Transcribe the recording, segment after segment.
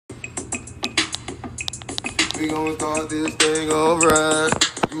We gon' start this thing alright.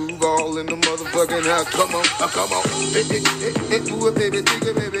 Groove all in the motherfucking house. Come on, come on. Do it, baby, take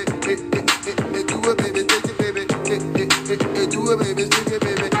it, baby. Do it, baby, take it, baby. Do it, baby, take it,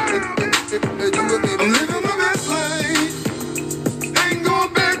 baby. Do it, baby. I'm living my best life. Ain't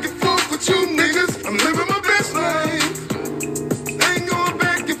going back and forth with you niggas. I'm living my best life. Ain't going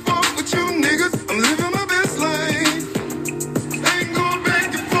back and forth with you niggas. I'm living my best life. Ain't going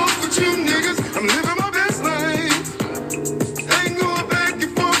back and forth with you niggas. I'm living my best life. Ain't going back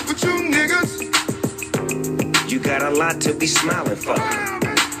and forth with you niggas. You got a lot to be smiling for.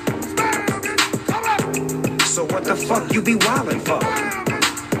 So what the fuck you be wildin' for?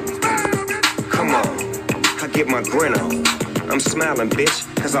 Come on, I get my grin on. I'm smiling, bitch,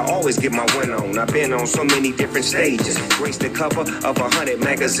 cause I always get my win on. I've been on so many different stages, graced the cover of 100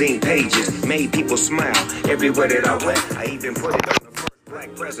 magazine pages, made people smile everywhere that I went. I even put it on the first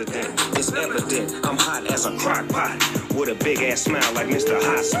black president. It's evident I'm hot as a crock pot, with a big ass smile like Mr.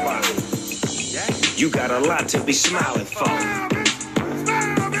 Hot Spot. You got a lot to be smiling for.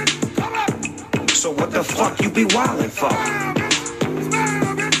 So what the fuck you be wildin' for?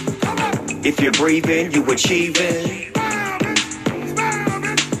 If you're breathing, you achieving.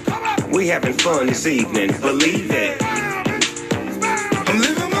 We having fun this evening, believe it. I'm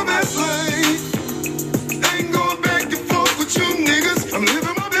living my best life. Ain't going back and forth with you niggas. I'm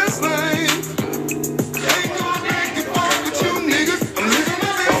living my best life. Ain't going back and forth with you niggas. I'm living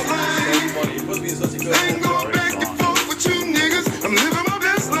my best life. Ain't going back and forth with you niggas. I'm living my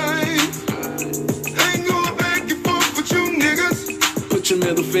best life. Ain't going back and forth with you niggas. Put your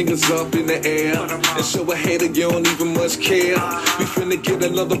middle fingers up in the air and show a hater you don't even much care. We finna get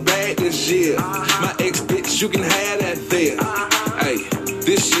another bag this year. My ex-bitch, you can have that there. Hey,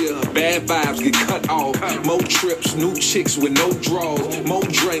 this year, bad vibes get cut off. More trips, new chicks with no draws. More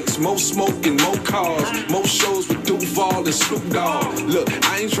drinks, more smoking, more cars. More shows with Duval and Snoop Dogg. Look,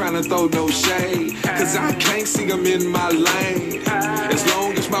 I ain't tryna throw no shade, cause I can't see them in my lane. As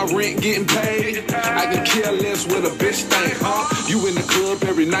long as my rent getting paid, I can care less what a bitch think, huh? You in the club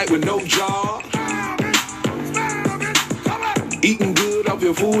every night with no job, eating good off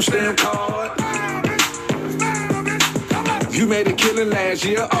your food stamp card. You made a killing last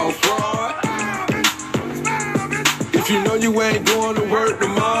year off fraud. If you know you ain't going to work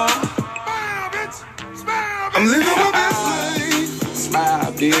tomorrow, I'm living my best life.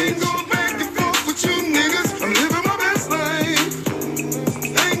 Smile, bitch. Ain't going back and forth with you niggas. I'm living my best life.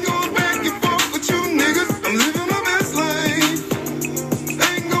 Ain't going back and forth with you niggas. I'm living my best life.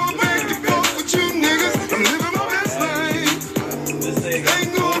 Ain't going back and forth with you niggas. I'm living my best life.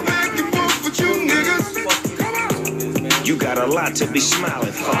 Ain't going back and forth with you niggas. You got a lot to be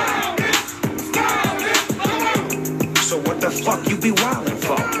smiling for. So what the fuck you be wildin'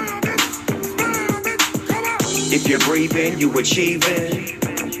 for? If you're breathing, you achieving.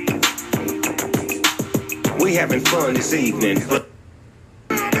 We having fun this evening, but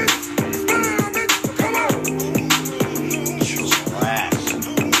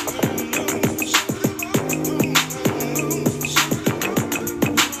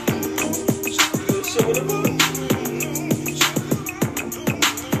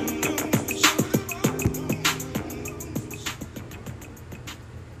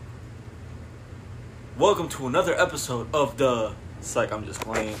welcome to another episode of the Psych. I'm just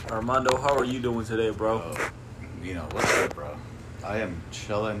playing. Armando, how are you doing today, bro? You know, what's good, bro? I am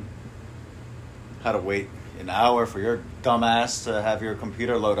chilling. Had to wait an hour for your dumbass to have your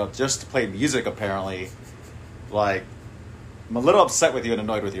computer load up just to play music, apparently. Like, I'm a little upset with you and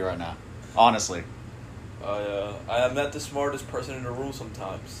annoyed with you right now. Honestly. I am not the smartest person in the room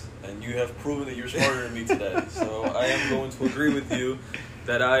sometimes, and you have proven that you're smarter than me today. So I am going to agree with you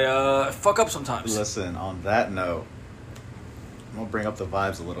that I fuck up sometimes. Listen, on that note, I'm going to bring up the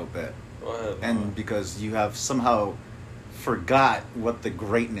vibes a little bit. Go ahead, and because you have somehow forgot what the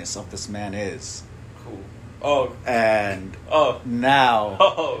greatness of this man is. Cool. Oh. And now,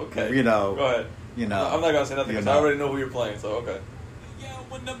 okay. You know. Go ahead. You know. I'm not going to say nothing because I already know who you're playing, so okay. Yeah,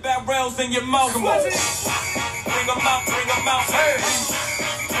 when the barrels in your mouth. Come on. Bring them out, bring them out. Hey.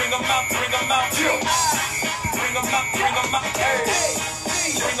 Bring them out, bring them out. Bring them out, bring them out. Hey.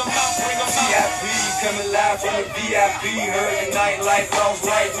 Bring them out, bring them out. VIP coming live from the VIP. Heard the nightlife, lost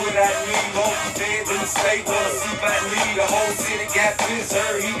right what I need. Multi beds in the state, wanna see by me. The whole city got pissed,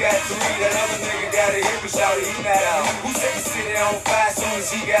 heard he got three. That other nigga got a hip and shouted he not out. Who said the city on fire soon as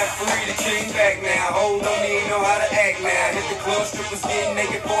he got free? The king back now. Hold on, he ain't know how to act now. Hit the club, strippers getting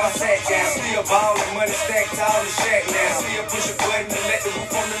naked before I sat down. Still ballin', money stacked tall in shack now. Still push a button to let the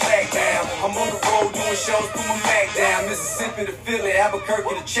roof on the back down. I'm on the road doing shows through my Mac down. Mississippi to Philly,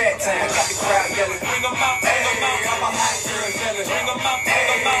 Albuquerque to Chat Town. Got the crowd yelling, bring 'em out, bring 'em out. I'm a hot girl yelling, bring 'em out, bring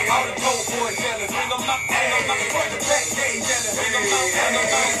 'em out. All the dope boys yelling, bring 'em out, bring 'em out. Front the back gate yelling, bring 'em out, bring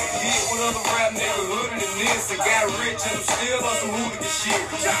 'em out. Hit with other rap niggas, hooded than this. I got rich and I'm still on some hooligan shit.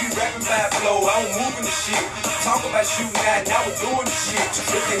 You rapping by flow, I don't moving the shit. Talk about shooting out, now we're doing the shit. If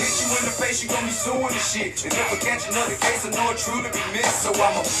they hit you in the face, you gon' be suing the shit. And if I catch another case, I know it truly be missed. So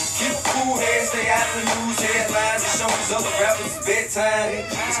I'ma keep a cool head, stay out of the news headlines, and show these other rappers it's bedtime.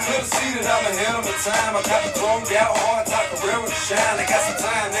 It's clear to see that I'm ahead of my time. I got the thrown out hard, talk forever to shine. I got some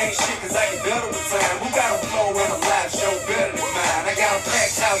time, they ain't shit, cause I get better with time. Who got a flow and a live show better than mine? I got a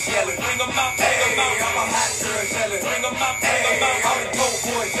packed house yelling, bring 'em out, bring 'em out. I'm a hot girl yelling, bring 'em out, bring 'em out. All the dope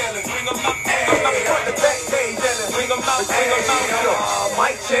boys yelling, bring 'em out, bring 'em out. Front the back page yelling, bring 'em out, bring 'em out.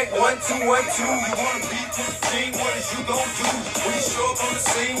 Mic check, 1 2 1 2. You wanna beat to the team? What is you gon' do? When you show up on the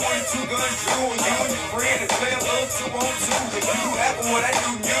scene, what you two guns drew? And you and your friend and play a little 2 on 2. If you happen what I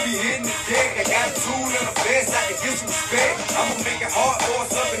do, you'll be hitting the deck. I got a tool and a vest, I can get some respect. I'ma make it hard for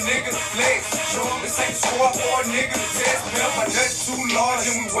some nigga to flex. Show 'em this ain't squad for a nigga to test. Pimp, my nuts too large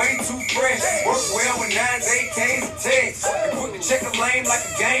and we way too fresh. Work well with 9s, 8Ks, and 10s. And quick to check the lane like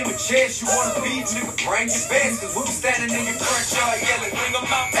a game of chess. You wanna beat, nigga, bring your best. Cause we'll be standing in your front yard yelling, bring 'em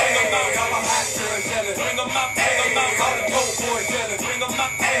out, bring 'em out. All my hot girls yelling, bring 'em out, bring 'em out. All the dope boys yelling, bring 'em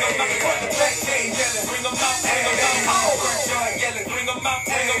out, bring 'em out. Front the back gate yelling, bring 'em out, bring 'em out. All the front yard yelling, bring 'em out,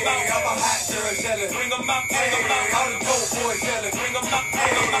 bring 'em out. All my hot girls yelling, bring 'em out, bring 'em out. All the dope boys yelling, bring 'em out,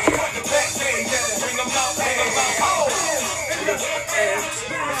 bring 'em out. Front the back gate yelling, bring 'em out, bring 'em out.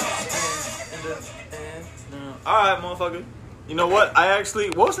 Alright, motherfucker. You know what? What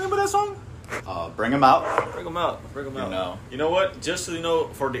was the name of that song? Bring 'em out. Bring 'em out. Bring 'em out. know. You know what? Just so you know,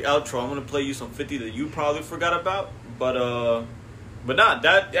 for the outro, I'm gonna play you some 50 that you probably forgot about. But not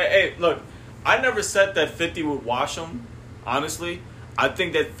that. Hey, look, I never said that 50 would wash him. Honestly, I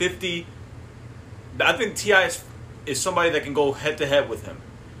think that 50. I think T.I. is somebody that can go head to head with him.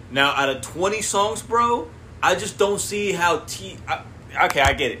 Now, out of 20 songs, bro, I just don't see how okay,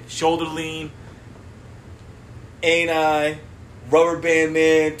 I get it. Shoulder Lean, Ain't I, Rubber Band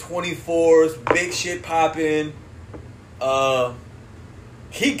Man, 24s, Big Shit Poppin'.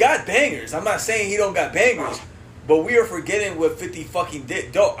 He got bangers. I'm not saying he don't got bangers. But we are forgetting what 50 fucking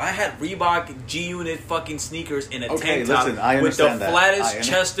did. Dope. I had Reebok G-Unit fucking sneakers in a tank top listen, I with the understand that. flattest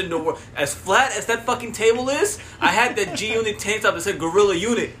chest in the world. As flat as that fucking table is, I had that G-Unit tank top that said Gorilla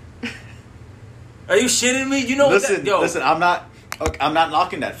Unit. Are you shitting me? You know Listen, what that... Yo. listen, I'm not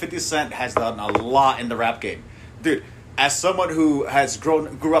knocking that. 50 Cent has done a lot in the rap game. Dude, as someone who has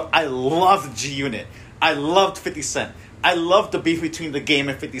grew up, I loved G-Unit. I loved 50 Cent. I loved the beef between the Game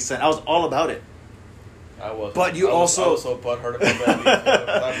and 50 Cent. I was all about it. I was. But you I was also so butthurt about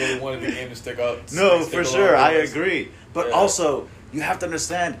that. I really wanted the Game to stick up. No, stick for along sure, with I us. agree. But Yeah. also, you have to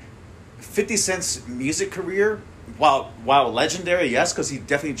understand, 50 Cent's music career, while legendary, yes, because he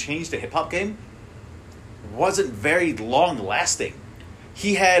definitely changed the hip hop game, wasn't very long lasting.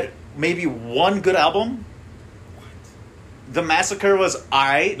 He had maybe one good album. The Massacre was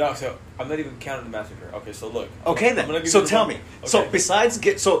alright. No, so I'm not even counting the Massacre. Okay, so look. Okay I'm gonna then. give So you the tell one- me. So Okay. besides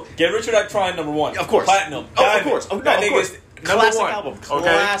Get Rich or Die Trying, number one. of course, Platinum. Oh, of Diamond. course, oh, no, That of nigga course, is number classic one. album, Okay.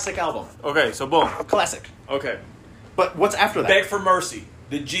 classic album, Okay, so boom. classic. Okay. But what's after that? Beg for Mercy,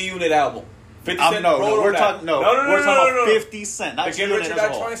 the G Unit album. 50 Cent no, wrote we're on talking that. we're talking about 50 Cent, not The Get G-Unit Rich or as a Die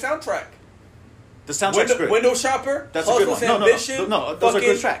whole. Trying soundtrack. The soundtrack's good. Window Shopper. That's a good Hustle's one. No, Ambition. no, those are good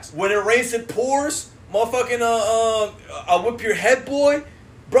fucking tracks. When It Rains It Pours. Motherfucking I'll Whip Your Head Boy.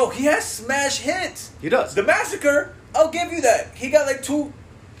 Bro, he has smash hits. He does. The Massacre, I'll give you that. He got like three,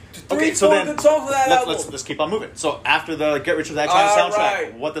 Okay, so four then good songs for that album. let's keep on moving. So after the Get Rich or Die Trying soundtrack,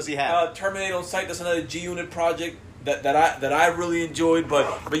 Alright. what does he have? Terminate on Sight. That's another G Unit project that I really enjoyed. But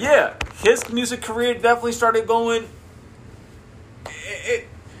yeah, his music career definitely started going.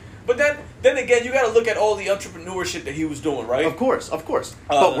 But then again, you got to look at all the entrepreneur shit that he was doing, right? Of course.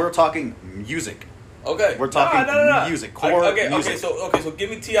 But we're talking music. Okay, We're talking No. music, core music. So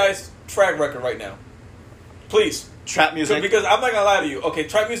give me T.I.'s track record right now, please. Trap music, Because I'm not gonna lie to you. Okay,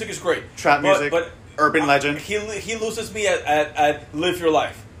 trap music is great. Trap music, urban legend. He loses me at Live Your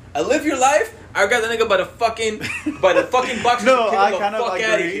Life. At Live Your Life, I got the nigga by the fucking box. No, I the kind of fuck agree.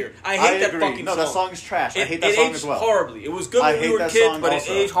 out of here. I hate that agree. fucking No, song. that song is trash. I It- hate that it song aged as well. horribly. It was good I when we hate were that kids, song but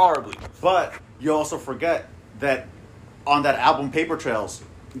also. it aged horribly. But you also forget that on that album Paper Trails,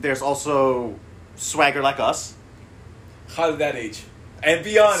 there's also Swagger Like Us. How did that age? And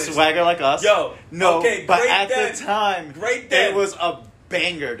be honest. Swagger Like Us. Yo, no, okay, but great at then. the time, Great then. it was a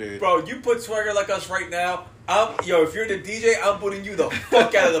banger, dude. Bro, you put Swagger Like Us right now. If you're the DJ, I'm putting you the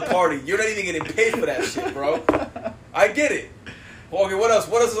fuck out of the party. You're not even getting paid for that shit, bro. I get it. Okay, what else?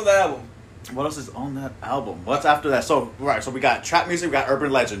 What else is on the album? What else is on that album? What's after that? So we got trap music, we got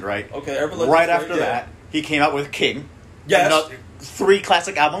Urban Legend, right? Okay, Urban Legend. Right after that, he came out with King. Yes. Another, 3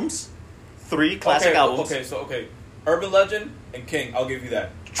 classic albums. 3 classic albums. Okay. Urban Legend and King, I'll give you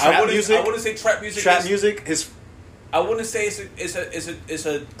that. Trap music. I wouldn't say trap music. Trap music. I wouldn't say it's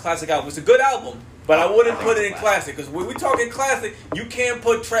a classic album. It's a good album, but I wouldn't put it in classic because when we talking classic, you can't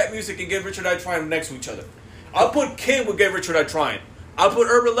put trap music and Get Rich or Die Trying next to each other. I'll put King with Get Rich or Die Trying. I'll put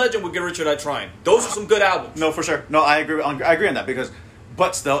Urban Legend with Get Rich or Die Trying. Those are some good albums. No, for sure. No, I agree on that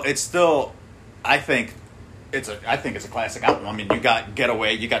but still, I think it's a classic album. I mean, you got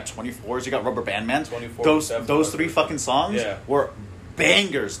Getaway, you got 24s, you got Rubber Band Man. 24, those 3 fucking songs were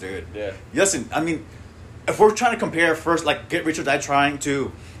bangers, dude. Yeah. Listen, I mean, if we're trying to compare first, like Get Rich or Die Trying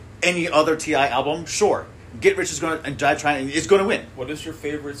to any other T.I. album, sure, Get Rich and Die Trying is going to win. What is your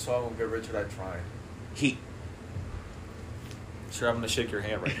favorite song on Get Rich or Die Trying? Heat. Sure, I'm gonna shake your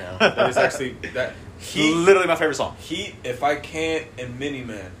hand right now. That is actually that Heat. Literally my favorite song. Heat, If I Can't, and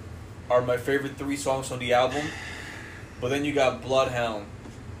Miniman are my favorite 3 songs on the album. But then you got Bloodhound,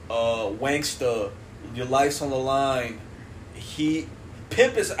 Wanksta, Your Life's on the Line.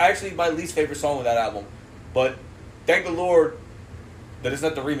 Pimp is actually my least favorite song on that album. But thank the Lord that it's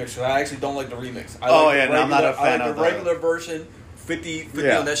not the remix. Cause I actually don't like the remix. I'm not a fan of the regular version. 50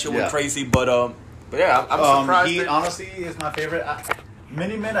 Yeah, on that shit yeah. went crazy. But yeah, I'm surprised. Heat, honestly, is my favorite.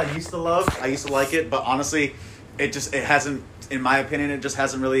 Miniman, I used to love. I used to like it, but honestly, it hasn't, in my opinion, it just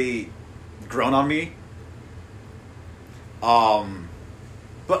hasn't really grown on me.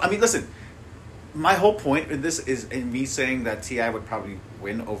 But I mean, listen, my whole point in this is in me saying that T.I. would probably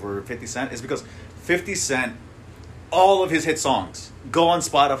win over 50 Cent is because 50 Cent, all of his hit songs, go on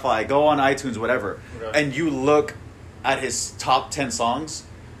Spotify, go on iTunes, whatever, and you look at his top 10 songs,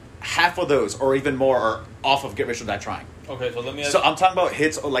 half of those or even more are off of Get Rich or Die Trying. Okay, so let me. So I'm talking about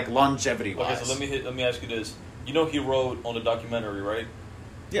hits or like longevity wise. Okay, so let me ask you this. You know he wrote on the documentary, right?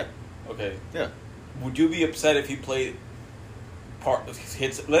 Yeah. Okay. Yeah. Would you be upset if he played part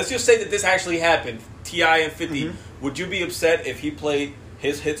hits? Let's just say that this actually happened. T.I. and 50. Mm-hmm. Would you be upset if he played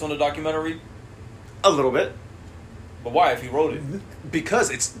his hits on the documentary? A little bit. But why? If he wrote it?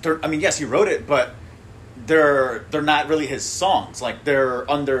 Because yes, he wrote it, but they're not really his songs. Like they're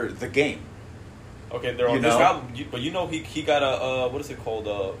under the game. Okay, they're on this album. But you know he got a what is it called?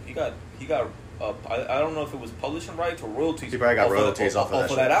 He got I don't know if it was publishing rights or royalties. He probably got royalties off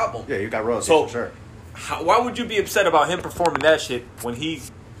of that album. Yeah, you got royalties So, for sure. Why would you be upset about him performing that shit when he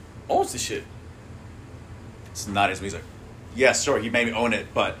owns the shit? It's not his music. Yes, sure, he maybe own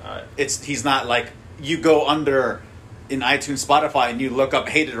it, but Alright. he's not like you go under in iTunes, Spotify, and you look up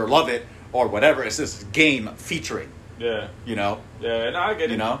 "Hate It or Love It" or whatever. It's this game featuring. Yeah. You know. Yeah, no, I get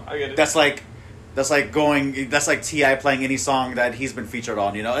it. You know. I get it. That's like T.I. playing any song that he's been featured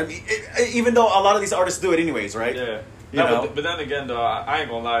on. You know, I mean, even though a lot of these artists do it anyways, right? Yeah. You know? But then again, though, I ain't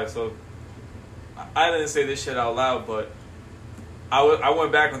gonna lie. So I didn't say this shit out loud, but I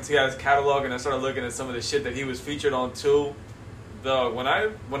went back on T.I.'s catalog and I started looking at some of the shit that he was featured on too. When I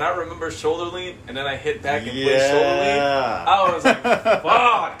remember Shoulder Lean and then I hit back and played Shoulder Lean, I was like,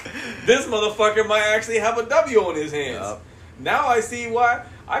 fuck, this motherfucker might actually have a W on his hands. Yep. Now I see why.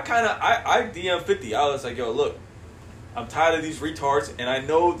 I DM 50. I was like, yo, look, I'm tired of these retards, and I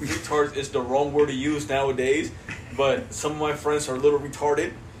know retards is the wrong word to use nowadays, but some of my friends are a little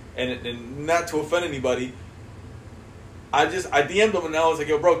retarded, and not to offend anybody, I DM'd them, and I was like,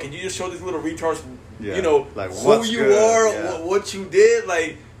 yo, bro, can you just show these little retards, like who you good, are, what you did?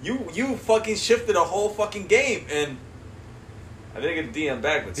 Like, you fucking shifted a whole fucking game, and I didn't get a DM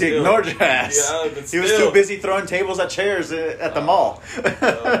back, but He still. ignored your ass. Yeah, but he was still. too busy throwing tables at chairs at the mall.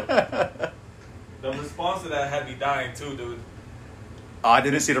 The response to that had me dying too, dude. Oh, I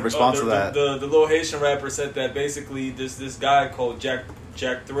didn't see the response to that. The little Haitian rapper said that basically this guy called Jack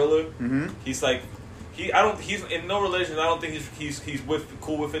Thriller. Mm-hmm. He's like he's in no relation. I don't think he's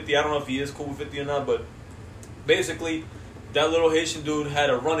cool with 50. I don't know if he is cool with 50 or not, but basically that little Haitian dude had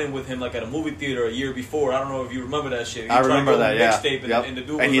a run-in with him like at a movie theater a year before. I don't know if you remember that shit. I remember that, yeah. Mixtape and the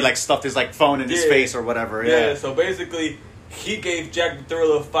dude and he like stuffed his like phone in his face or whatever. Yeah. So basically, he gave Jack the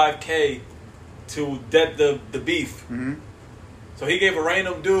Thriller $5,000 to dead the beef. Mm-hmm. So he gave a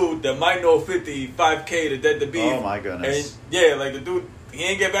random dude that might know 50 $5,000 to dead the beef. Oh my goodness. And like the dude, he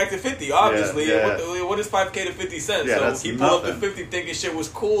ain't get back to 50 obviously. Yeah. What is $5,000 to 50 cents? Yeah, so that's he pulled up to nothing. 50 thinking shit was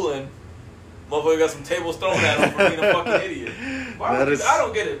cool, and motherfucker got some tables thrown at him for being a fucking idiot. Why That would is- you, I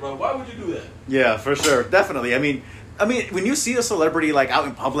don't get it, bro. Why would you do that? Yeah, for sure, definitely. I mean, when you see a celebrity like out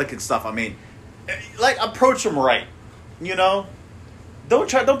in public and stuff, I mean, like approach them right. You know,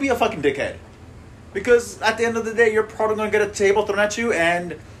 don't be a fucking dickhead, because at the end of the day, you're probably gonna get a table thrown at you,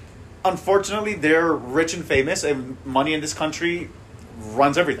 and unfortunately, they're rich and famous, and money in this country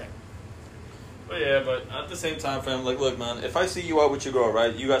runs everything. But yeah, but at the same time, fam, like, look, man, if I see you out with your girl,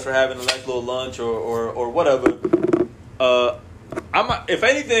 right, you guys are having a nice little lunch or whatever, if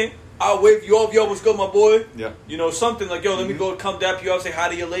anything, I'll wave you off, yo, what's good, my boy? Yeah. You know, something like, yo, let me go come dap you up, say hi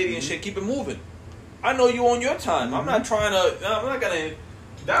to your lady and shit, keep it moving. I know you on your time. I'm not trying to, I'm not gonna,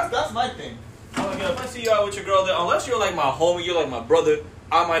 that's my thing. Like, if I see you out with your girl, then unless you're like my homie, you're like my brother,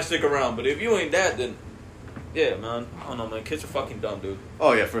 I might stick around. But if you ain't that, then, yeah, man, I don't know, man, kids are fucking dumb, dude.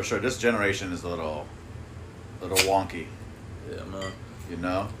 Oh yeah, for sure. This generation is a little wonky. Yeah, man. You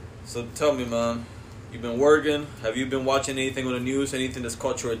know. So tell me, man, you've been working. Have you been watching anything on the news? Anything that's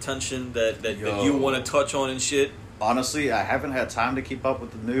caught your attention that you want to touch on and shit? Honestly, I haven't had time to keep up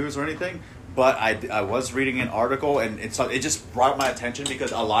with the news or anything, but I was reading an article, and it just brought my attention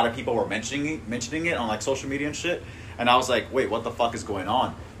because a lot of people were mentioning it on like social media and shit, and I was like, wait, what the fuck is going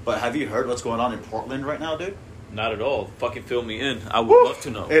on? But have you heard what's going on in Portland right now, dude? Not at all. Fucking fill me in. I would love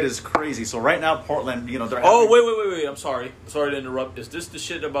to know. It is crazy. So right now, Portland, you know, they're Oh, having, wait. I'm sorry. Sorry to interrupt. Is this the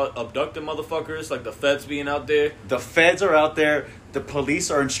shit about abducting motherfuckers? Like the feds being out there? The feds are out there. The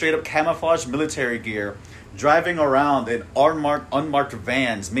police are in straight up camouflage military gear, driving around in unmarked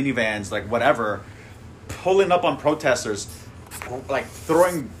vans, minivans, like whatever, pulling up on protesters, like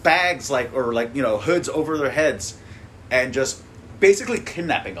throwing bags, hoods over their heads, and just basically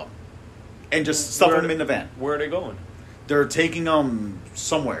kidnapping them, and just stuffing them in the van. Where are they going? They're taking them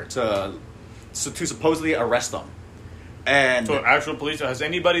somewhere to supposedly arrest them. And So actual police. Has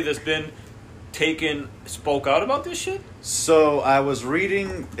anybody that's been taken spoke out about this shit? so I was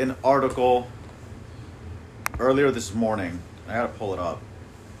reading an article earlier this morning. I gotta pull it up,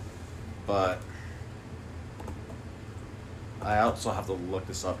 but I also have to look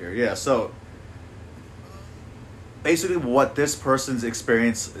this up here. Yeah, so basically what this person's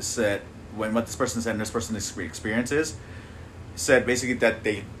experience said, what this person said and this person's experience is, said basically that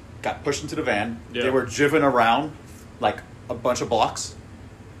they got pushed into the van. Yeah. They were driven around like a bunch of blocks,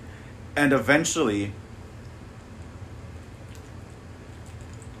 and eventually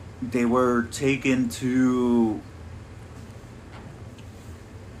they were taken to,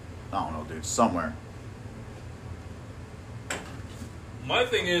 I don't know, dude, somewhere. My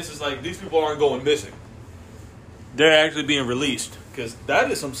thing is like these people aren't going missing. They're actually being released. Because that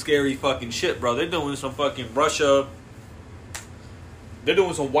is some scary fucking shit, bro. They're doing some fucking Russia. They're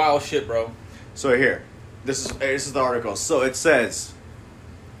doing some wild shit, bro. So here, this is the article. So it says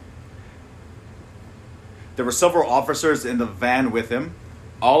there were several officers in the van with him,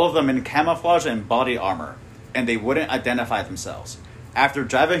 all of them in camouflage and body armor, and they wouldn't identify themselves. After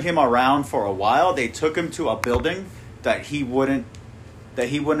driving him around for a while, they took him to a building that he wouldn't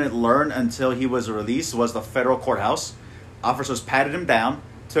learn until he was released was the federal courthouse. Officers patted him down,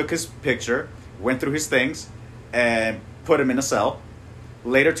 took his picture, went through his things, and put him in a cell.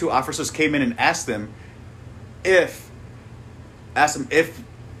 Later, 2 officers came in and asked him if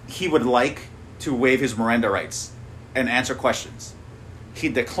he would like to waive his Miranda rights and answer questions. He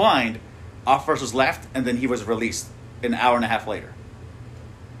declined. Officers left, and then he was released an hour and a half later.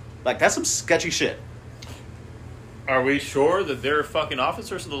 Like, that's some sketchy shit. Are we sure that they're fucking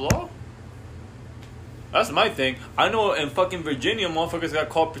officers of the law? That's my thing. I know in fucking Virginia, motherfuckers got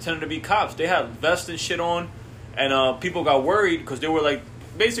caught pretending to be cops. They had vests and shit on, and people got worried because they were like,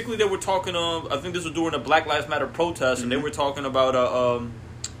 basically they were talking. I think this was during a Black Lives Matter protest, and they were talking about.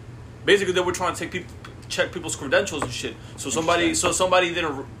 Basically, they were trying to check people's credentials and shit. So somebody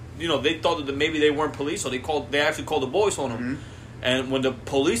didn't, they thought that maybe they weren't police, so they actually called the boys on them. Mm-hmm. And when the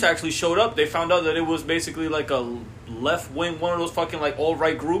police actually showed up, they found out that it was basically like a left wing, one of those fucking like alt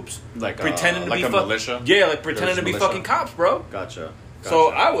right groups, Like pretending to like be a militia? Yeah, like pretending to be militia. fucking cops, bro. Gotcha. So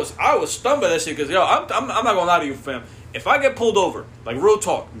I was stunned by that shit because I'm not gonna lie to you, fam. If I get pulled over, like real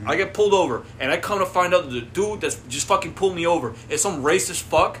talk, I get pulled over, and I come to find out that the dude that's just fucking pulled me over is some racist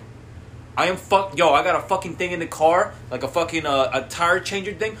fuck. I got a fucking thing in the car, like a fucking a tire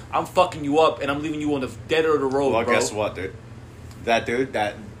changer thing. I'm fucking you up, and I'm leaving you on the dead end of the road, Well, bro. guess what, dude? That dude,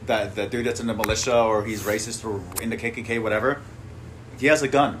 that dude that's in the militia or he's racist or in the KKK, whatever, he has a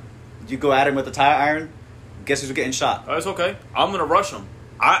gun. You go at him with a tire iron, guess who's getting shot? That's okay. I'm gonna rush him.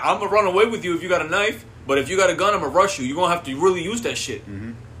 I'm gonna run away with you if you got a knife, but if you got a gun, I'm gonna rush you. You're gonna have to really use that shit.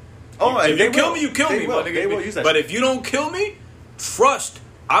 Mm-hmm. Oh, If they you kill will. me, you kill They me. will. But They will use that But shit. if you don't kill me, trust,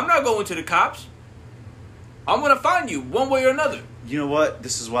 I'm not going to the cops. I'm gonna find you one way or another. you know what?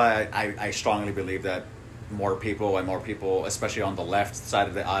 This is why I strongly believe that more people, especially on the left side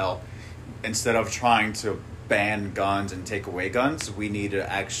of the aisle, instead of trying to ban guns and take away guns, we need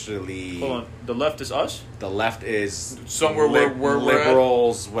to actually... Hold on. The left is us? The left is somewhere where we're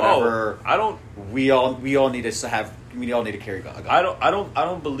liberals, whatever. I don't... We all need to carry a gun. I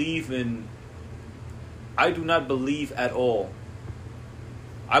don't believe in... I do not believe at all.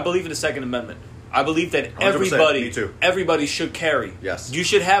 I believe in the Second Amendment. I believe that 100%, me too. everybody should carry. Yes. You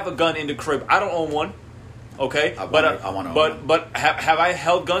should have a gun in the crib. I don't own one. Okay? I want to own one. But have I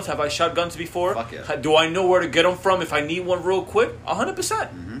held guns? Have I shot guns before? Fuck yeah. Do I know where to get them from if I need one real quick? 100%.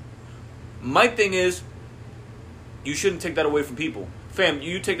 Mm-hmm. My thing is, you shouldn't take that away from people. Fam,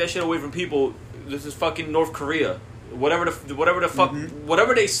 you take that shit away from people, this is fucking North Korea. Whatever the fuck,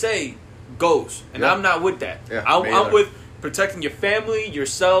 whatever they say goes. And I'm not with that. Yeah, I'm with protecting your family,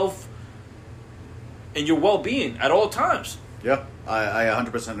 yourself, and your well-being at all times. Yeah, I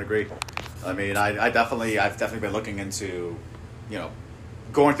 100% agree. I mean, I've definitely been looking into,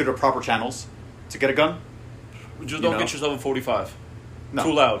 going through the proper channels to get a gun. Just don't get yourself a 45. No.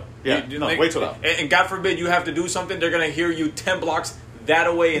 Too loud. Yeah, way too loud. And God forbid you have to do something, they're going to hear you 10 blocks that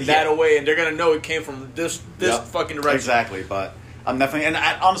away and that away, and they're going to know it came from this fucking direction. Exactly, but I'm definitely, and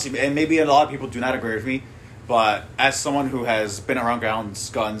honestly, and maybe a lot of people do not agree with me, but as someone who has been around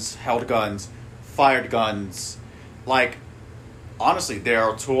guns, held guns, fired guns, like, honestly,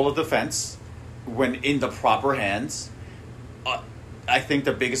 they're a tool of defense when in the proper hands. I think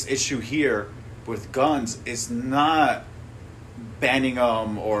the biggest issue here with guns is not banning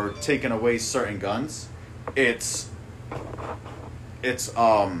them or taking away certain guns. It's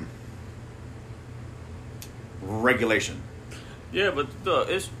regulation. Yeah, but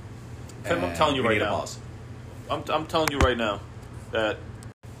I'm telling you right now. I'm telling you right now that,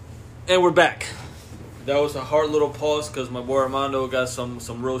 and we're back. That was a hard little pause because my boy Armando got some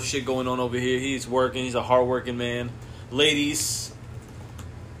real shit going on over here. He's working. He's a hard-working man. Ladies,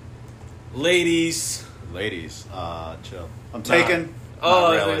 chill. I'm taken.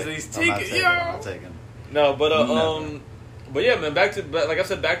 Oh, really. he's taken. I'm not taken. No, but yeah, man. Like I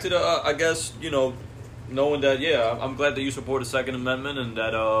said, back to the. I guess knowing that. Yeah, I'm glad that you support the Second Amendment and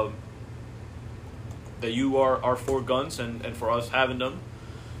that that you are for guns and for us having them.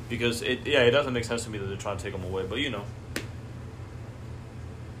 Because it doesn't make sense to me that they're trying to take them away, but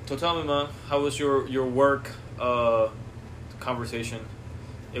So tell me, man, how was your work conversation?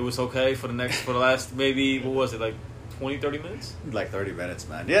 It was okay for the last maybe, what was it, like 20, 30 minutes? Like 30 minutes,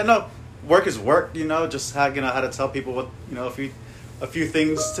 man. Yeah, no, work is work, just how to tell people what, a few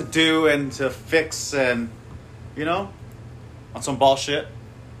things to do and to fix and, on some bullshit.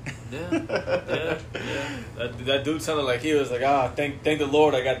 Yeah. That dude sounded like he was like, thank the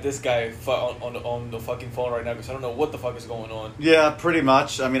Lord I got this guy on the fucking phone right now because I don't know what the fuck is going on. Yeah, pretty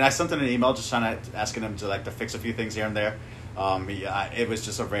much. I mean, I sent him an email just asking him to fix a few things here and there. It was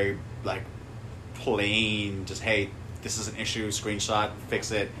just a very plain, just hey, this is an issue, screenshot, fix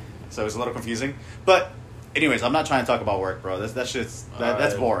it. So it was a little confusing, but. Anyways, I'm not trying to talk about work, bro.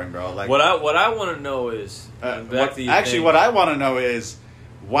 That's boring, bro. Like what I want to know is what I want to know is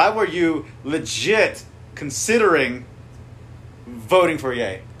why were you legit considering voting for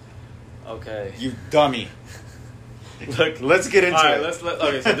Ye? Okay, you dummy. Look, let's get into it.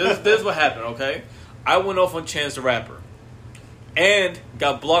 Okay, so this is what happened. Okay, I went off on Chance the Rapper, and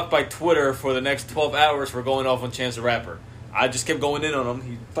got blocked by Twitter for the next 12 hours for going off on Chance the Rapper. I just kept going in on him.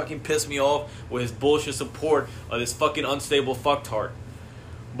 He fucking pissed me off with his bullshit support of this fucking unstable fucktard.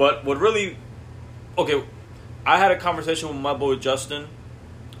 But what really... Okay, I had a conversation with my boy Justin.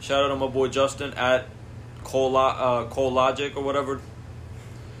 Shout out to my boy Justin at Cole Logic or whatever.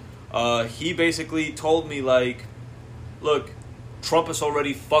 He basically told me, look, Trump has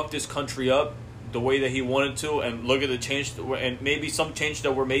already fucked this country up the way that he wanted to, and look at the change, and maybe some change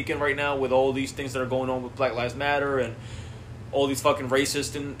that we're making right now with all these things that are going on with Black Lives Matter and all these fucking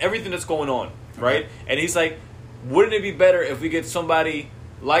racist and everything that's going on, right? And he's like, wouldn't it be better if we get somebody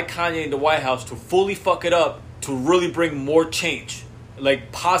like Kanye in the White House to fully fuck it up to really bring more change,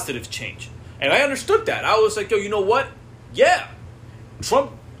 like positive change? And I understood that. I was like, yo, you know what? Yeah,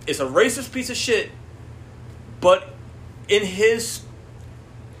 Trump is a racist piece of shit, but in his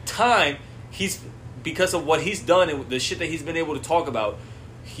time, because of what he's done and the shit that he's been able to talk about,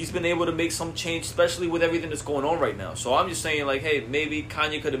 he's been able to make some change, especially with everything that's going on right now. So I'm just saying, hey, maybe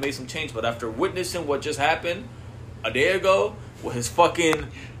Kanye could have made some change, but after witnessing what just happened a day ago with his fucking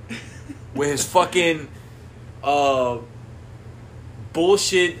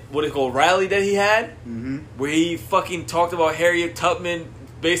bullshit, rally that he had, where he fucking talked about Harriet Tubman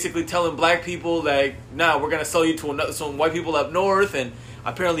basically telling black people like, nah, we're gonna sell you to some white people up north, and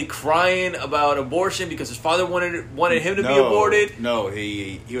apparently crying about abortion because his father wanted him to be aborted. No,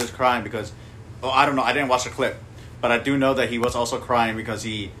 he was crying because, I don't know, I didn't watch the clip, but I do know that he was also crying because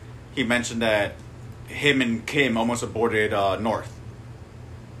he mentioned that him and Kim almost aborted North.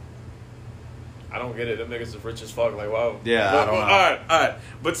 I don't get it. Them niggas is rich as fuck. Like, wow. Yeah, I don't know. All right.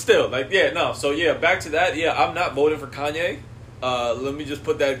 But still, like, yeah, no. So, yeah, back to that. Yeah, I'm not voting for Kanye. Let me just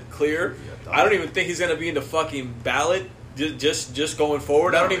put that clear. I don't even think he's going to be in the fucking ballot just going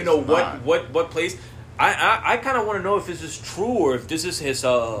forward. No, I don't even know not. what place. I kind of want to know if this is true or if this is his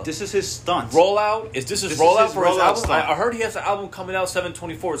this is his stunt. rollout. Is this his This is rollout his for his rollout album? stunt. I heard he has an album coming out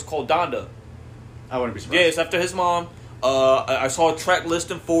 7/24. It's called Donda. I wouldn't be surprised. Yeah, it's after his mom. I saw a track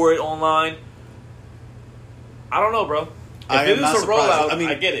listing for it online. I don't know, bro. If it is a rollout,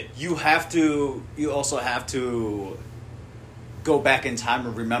 I get it. You also have to go back in time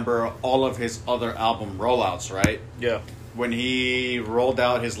and remember all of his other album rollouts, right? Yeah. When he rolled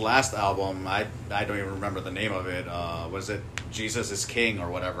out his last album, I don't even remember the name of it. Was it Jesus is King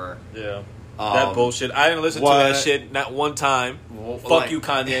or whatever? Yeah. That bullshit. I didn't listen to that shit not one time. Fuck you,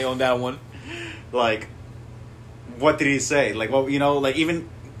 Kanye, on that one. Like, what did he say? Like, well, like even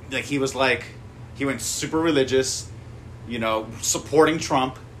like he was like he went super religious, supporting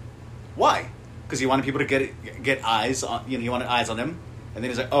Trump. Why? Because he wanted people to get eyes on. He wanted eyes on him, and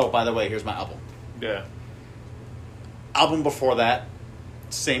then he's like, oh, by the way, here's my album. Yeah. Album before that,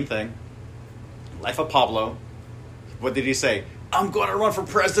 same thing. Life of Pablo. What did he say? I'm going to run for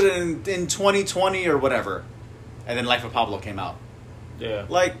president in 2020 or whatever. And then Life of Pablo came out. Yeah.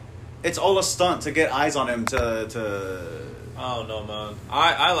 Like, it's all a stunt to get eyes on him to I don't know, man.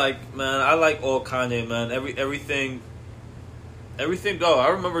 I like all Kanye, man. Everything. Though I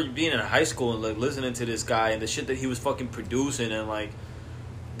remember being in high school and like listening to this guy and the shit that he was fucking producing and like,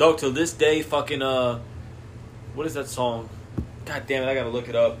 dog, till this day, fucking what is that song? God damn it, I gotta look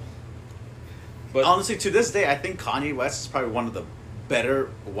it up. But honestly, to this day, I think Kanye West is probably one of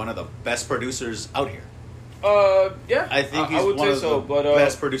the best producers out here. Yeah, I think he's I would one say of so, the but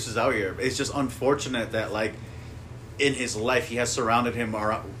best producers out here. It's just unfortunate that like in his life he has surrounded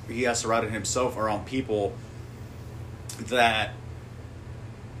himself around people that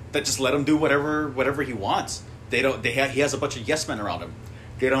just let him do whatever he wants. He has a bunch of yes men around him.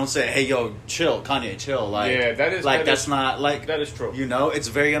 They don't say, "Hey, yo, chill, Kanye, chill." Like, yeah, that is like that that's is, not like that is true. It's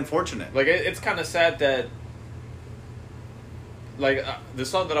very unfortunate. Like it's kind of sad that like the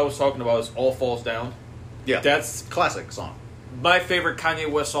song that I was talking about is "All Falls Down." Yeah, that's classic song. My favorite Kanye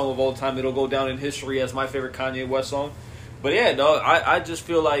West song of all time. It'll go down in history as my favorite Kanye West song. But yeah, dog, I just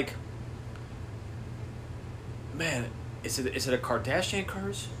feel like, man, is it a Kardashian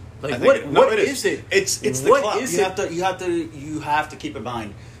curse? Like what is it? It's the what clout. is You have to keep in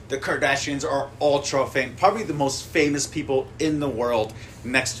mind the Kardashians are ultra famous, probably the most famous people in the world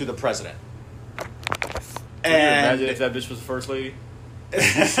next to the president. Can you imagine if that bitch was the first lady?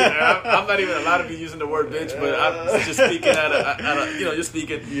 I'm not even allowed to be using the word bitch, but I'm just speaking just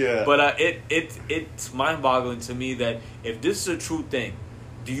speaking. Yeah. But it's mind-boggling to me that if this is a true thing,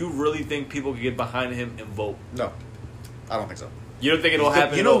 do you really think people could get behind him and vote? No, I don't think so. You don't think it'll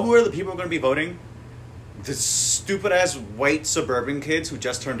happen? You know who are the people going to be voting? The stupid ass white suburban kids who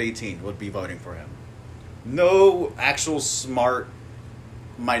just turned 18 would be voting for him. No actual smart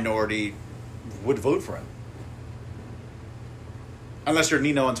minority would vote for him. Unless you're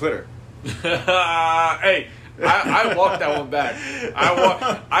Nino on Twitter. Hey, I walked that one back.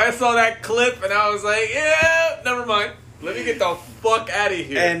 I saw that clip and I was like, yeah, never mind. Let me get the fuck out of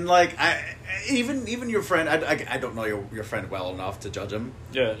here. And like, even your friend, I don't know your friend well enough to judge him.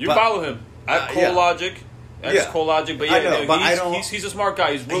 Yeah, you follow him at CoLogic. That's CoLogic, but yeah, he's a smart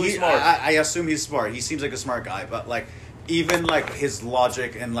guy. He's really smart. I assume he's smart. He seems like a smart guy, but like, even like his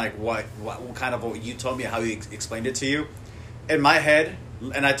logic and like what kind of what you told me how he explained it to you. In my head,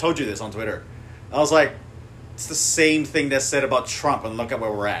 and I told you this on Twitter, I was like, it's the same thing that's said about Trump, and look at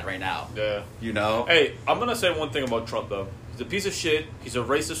where we're at right now. Yeah. Hey, I'm going to say one thing about Trump, though. He's a piece of shit. He's a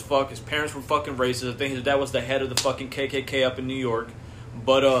racist fuck. His parents were fucking racist. I think his dad was the head of the fucking KKK up in New York.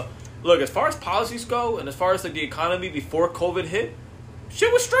 But, look, as far as policies go, and as far as like the economy before COVID hit,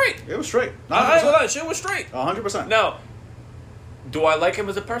 shit was straight. It was straight. I ain't gonna lie, shit was straight. 100%. Now, do I like him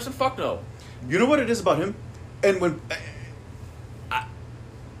as a person? Fuck no. You know what it is about him? And when...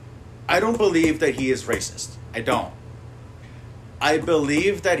 I don't believe that he is racist. I don't. I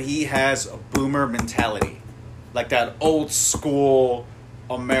believe that he has a boomer mentality. Like that old school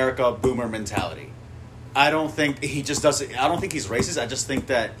America boomer mentality. I don't think he just doesn't... I don't think he's racist. I just think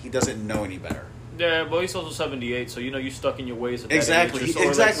that he doesn't know any better. Yeah, but he's also 78, so you know you're stuck in your ways. At that Exactly. age. Or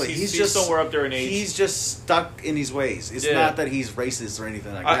Exactly. Like, he's he's just somewhere up there in age. He's just stuck in his ways. It's Yeah. not that he's racist or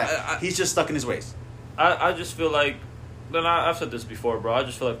anything like that. He's just stuck in his ways. I just feel like, and I've said this before, bro. I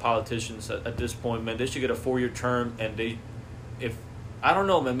just feel like politicians at this point, man, they should get a 4-year term, and I don't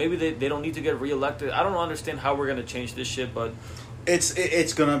know, man. Maybe they don't need to get reelected. I don't understand how we're gonna change this shit, but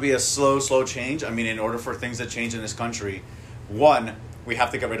It's gonna be a slow change. I mean, in order for things to change in this country, 1, we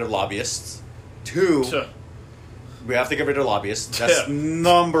have to get rid of lobbyists. 2, we have to get rid of lobbyists. That's Yeah.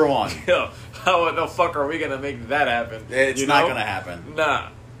 number 1. yo, how the fuck are we gonna make that happen? It's You not know? gonna happen. Nah.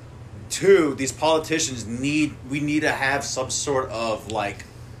 2, these politicians we need to have some sort of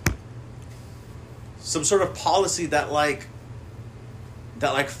policy that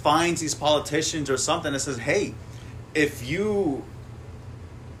finds these politicians or something that says, hey, if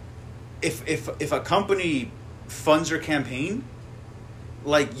a company funds your campaign,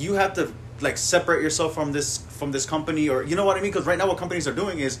 you have to separate yourself from this company, or you know what I mean? Because right now what companies are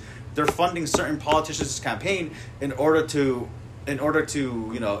doing is they're funding certain politicians' campaign in order to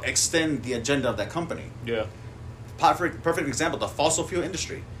extend the agenda of that company. Yeah. Perfect example: the fossil fuel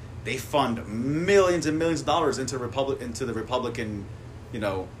industry. They fund millions and millions of dollars into the Republican,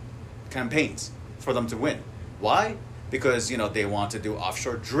 campaigns for them to win. Why? Because they want to do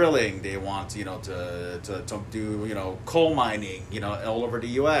offshore drilling. They want to do coal mining all over the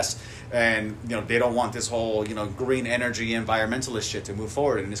U.S. and they don't want this whole green energy environmentalist shit to move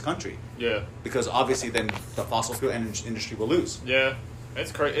forward in this country. Yeah. Because obviously then the fossil fuel industry will lose. Yeah.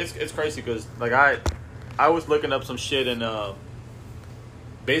 It's crazy because I was looking up some shit and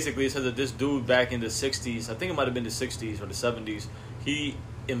basically it said that this dude back in the 60s, I think it might have been the 60s or the 70s, he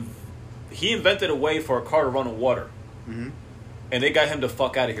invented a way for a car to run on water. Mm-hmm. And they got him the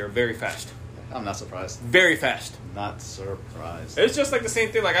fuck out of here very fast. I'm not surprised. Very fast. Not surprised. It's just like the same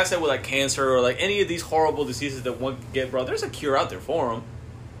thing, like I said, with cancer or any of these horrible diseases that one can get, bro. There's a cure out there for them.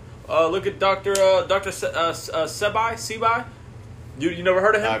 Look at Dr. Sebai. You never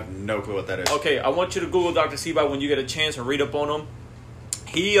heard of him? I have no clue what that is. Okay, I want you to Google Dr. Sebai when you get a chance and read up on him.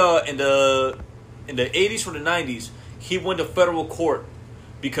 He in the 80s or the 90s, he went to federal court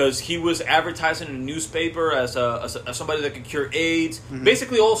because he was advertising in a newspaper as somebody that could cure AIDS,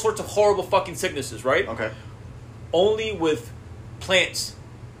 basically all sorts of horrible fucking sicknesses, right? Okay. Only with plants.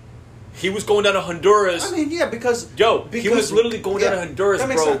 He was going down to Honduras. I mean, yeah, because he was literally going down to Honduras, that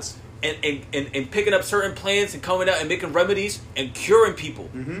makes bro, sense. and picking up certain plants and coming out and making remedies and curing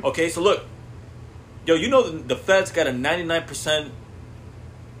people. Mm-hmm. Okay, so look, the feds got a 99%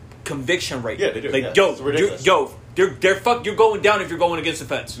 conviction rate. Yeah, they do. Like, yeah. It's ridiculous. You're going down if you're going against the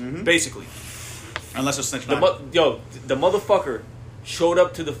feds, basically. Unless it's snitch. The motherfucker showed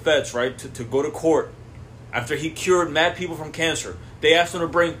up to the feds, right, to go to court after he cured mad people from cancer. They asked him to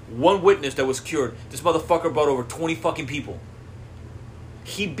bring one witness that was cured. This motherfucker brought over 20 fucking people.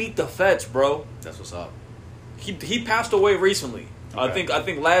 He beat the feds, bro. That's what's up. He passed away recently. Okay. I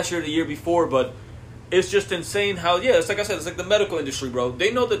think last year or the year before, but it's just insane how, it's like I said, it's like the medical industry, bro.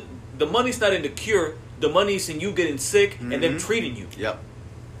 They know that the money's not in the cure. The money's in you getting sick and them treating you. Yep.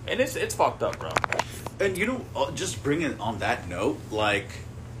 And it's fucked up, bro. And just bringing on that note, the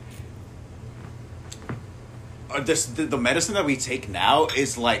medicine that we take now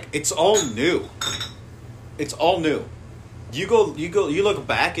is it's all new. It's all new. You look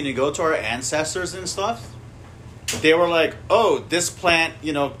back and you go to our ancestors and stuff. They were like, oh, this plant,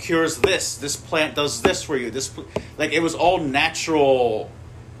 cures this. This plant does this for you. It was all natural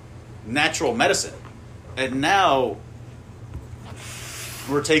medicine. And now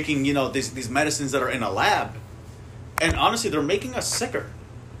we're taking, these medicines that are in a lab, and honestly, they're making us sicker.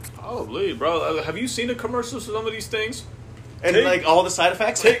 Holy, bro. Have you seen the commercials for some of these things? And all the side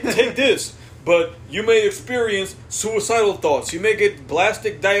effects. Take this, but you may experience suicidal thoughts. You may get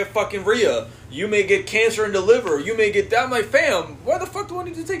blastic diaphoria. You may get cancer in the liver. You may get that. I'm like, fam, why the fuck do I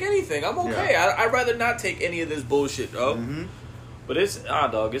need to take anything? I'm okay. Yeah. I'd rather not take any of this bullshit, dog. Mm-hmm. But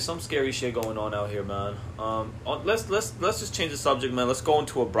dog, it's some scary shit going on out here, man. Let's just change the subject, man. Let's go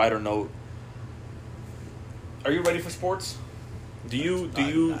into a brighter note. Are you ready for sports? Do you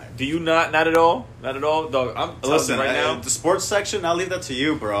not at all? Not at all, dog. I'm telling you right now. The sports section, I'll leave that to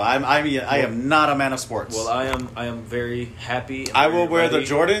you, bro. I am not a man of sports. Well, I am very happy. I will wear the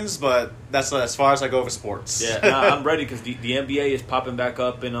Jordans, but that's as far as I go for sports. Yeah, I'm ready because the NBA is popping back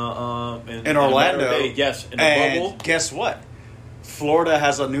up in Orlando. Yes, in the bubble. Guess what? Florida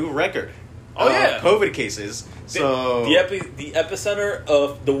has a new record. Oh yeah, COVID cases. So the epicenter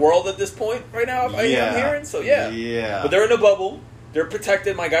of the world at this point right now. I'm hearing. So yeah. Yeah. But they're in a bubble. They're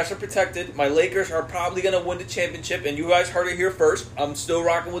protected. My guys are protected. My Lakers are probably going to win the championship, and you guys heard it here first. I'm still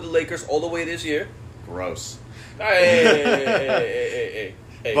rocking with the Lakers all the way this year. Gross. Hey,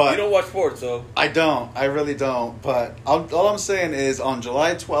 But- you don't watch sports, so... I don't. I really don't. But all I'm saying is on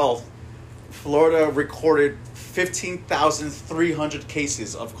July 12th, Florida recorded 15,300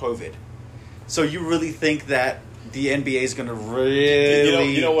 cases of COVID. So you really think that the NBA is going to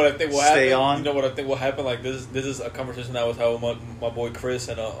really You know what I think will stay happen? on? You know what I think will happen? Like, this is a conversation I was having with my boy Chris,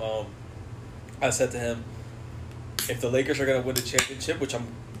 and I said to him, if the Lakers are going to win the championship, which I'm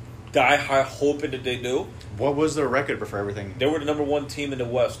die-high hoping that they do, What was their record for everything? they were the number one team in the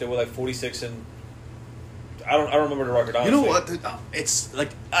West. They were like 46 and... I don't remember the record, honestly. You know what? It's like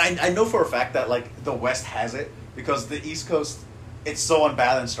I know for a fact that like the West has it because the East Coast, it's so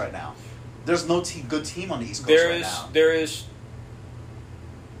unbalanced right now. There's no good team on the East Coast right now. There is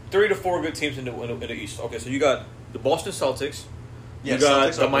 3 to 4 good teams in the East. Okay, so you got the Boston Celtics. Yeah, You got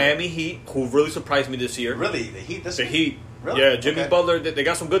Celtics the are Miami Heat, who really surprised me this year. Really, the Heat. The Heat. Really? Yeah, Jimmy Okay. Butler. They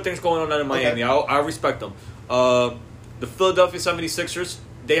got some good things going on down in Miami. Okay. I respect them. The Philadelphia 76ers,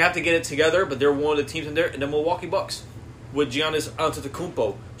 they have to get it together, but they're one of the teams in there. And the Milwaukee Bucks with Giannis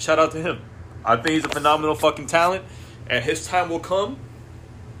Antetokounmpo. Shout out to him. I think he's a phenomenal fucking talent, and his time will come.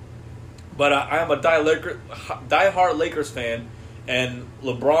 But I am a die-hard Lakers fan, and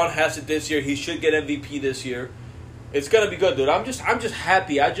LeBron has it this year. He should get MVP this year. It's gonna be good, dude. I'm just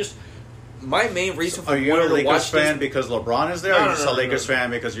happy. My main reason for Are you a wanting to Lakers watch fan this, because LeBron is there, No, or are no, you just no, a Lakers no. fan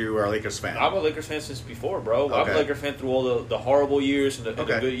because you are a Lakers fan? I'm a Lakers fan since before, bro. I'm Okay. a Lakers fan through all the horrible years and the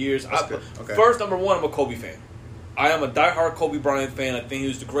Okay. good years. That's good. Okay. First, number one, I'm a Kobe fan. I am a diehard Kobe Bryant fan. I think he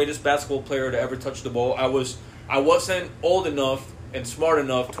was the greatest basketball player to ever touch the ball. I wasn't old enough and smart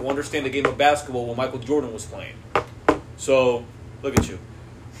enough to understand the game of basketball when Michael Jordan was playing. So, look at you.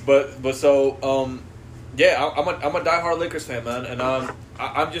 Yeah, I'm a diehard Lakers fan, man, and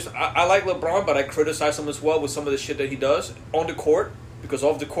I like LeBron, but I criticize him as well with some of the shit that he does on the court, because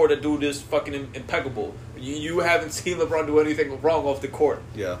off the court that dude is fucking impeccable. You haven't seen LeBron do anything wrong off the court,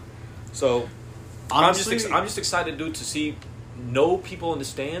 Yeah. so Honestly, I'm just excited, dude, to see no people in the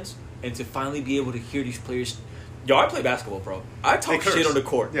stands and to finally be able to hear these players. Yo, I play basketball, bro. I They talk curse. shit on the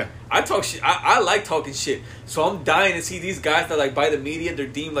court. Yeah. I talk shit. I like talking shit. So I'm dying to see these guys that, like, by the media, they're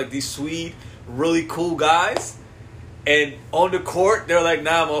deemed like these sweet, really cool guys. And on the court, they're like,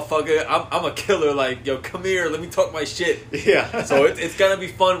 nah, motherfucker, I'm a killer. Like, yo, come here, let me talk my shit. Yeah. So it's going to be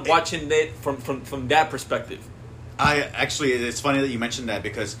fun watching it from that perspective. It's funny that you mentioned that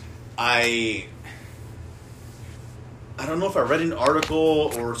because I don't know if I read an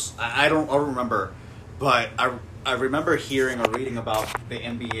article or I don't remember, but I remember hearing or reading about the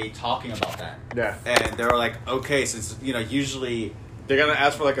NBA talking about that. Yeah. And they were like, okay, since usually They're going to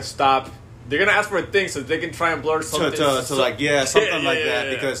ask for, like, a stop. They're going to ask for a thing so they can try and blur something. something like that yeah.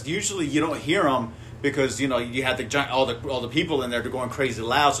 because usually you don't hear them because you have all the people in there going crazy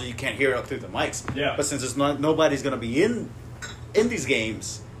loud so you can't hear it up through the mics. Yeah. But since nobody's going to be in these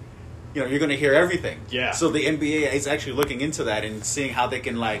games, you're going to hear everything. Yeah. So the NBA is actually looking into that and seeing how they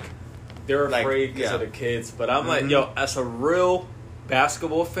can They're like, afraid because yeah. of the kids. But I'm like, Mhm. yo, as a real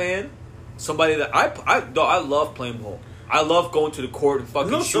basketball fan, somebody that I love playing ball. I love going to the court and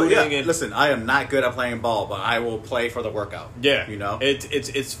fucking shooting. And Listen, I am not good at playing ball, but I will play for the workout. yeah,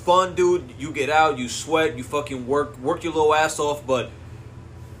 it's fun, dude. You get out, you sweat, you fucking work your little ass off. But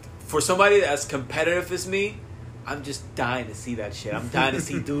for somebody that's competitive as me, I'm just dying to see that shit. I'm dying to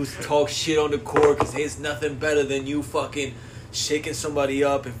see dudes talk shit on the court because there's nothing better than you fucking shaking somebody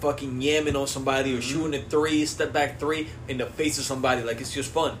up and fucking yamming on somebody or shooting a three, step back three in the face of somebody. Like, it's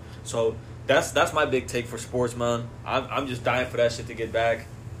just fun. So that's my big take for sports, man. I'm just dying for that shit to get back.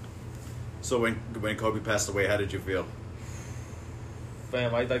 So when Kobe passed away, how did you feel?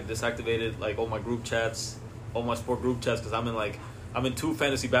 Fam, I like deactivated like all my group chats, all my sport group chats, because I'm in 2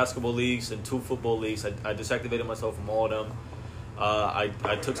 fantasy basketball leagues and 2 football leagues. I deactivated myself from all of them.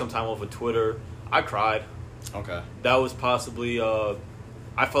 I took some time off of Twitter. I cried. Okay. That was possibly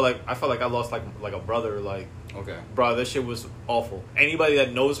I felt like I lost like a brother. Like, Okay. bro, that shit was awful. Anybody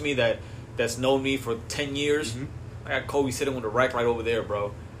that knows me that's known me for 10 years, I got Kobe sitting on the rack right over there, bro.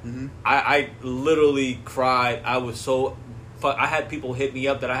 Mm-hmm. I literally cried. I was so. I had people hit me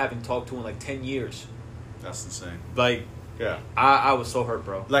up that I haven't talked to in like 10 years. That's insane. Like, Yeah. I was so hurt,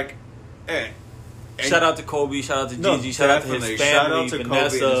 bro. Like, Shout out to Kobe. Shout out to No, Gigi. Shout out to his definitely. family. Shout out to Kobe and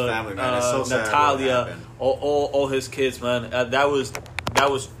Vanessa, his family, man. It's so sad what Natalia, happened. all his kids, man. That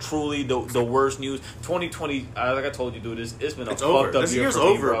was truly the worst news. 2020, like I told you, dude, it's been a It's fucked over. up This year year's for me,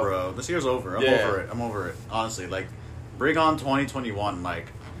 over, bro. This year's over. I'm Yeah. over it. Honestly, like, bring on 2021. Like,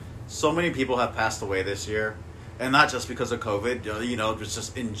 so many people have passed away this year, and not just because of COVID.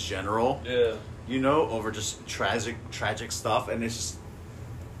 Just in general. Yeah. Over just tragic stuff, and it's just.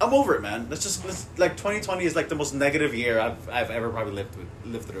 I'm over it, man. Let's 2020 is like the most negative year I've ever probably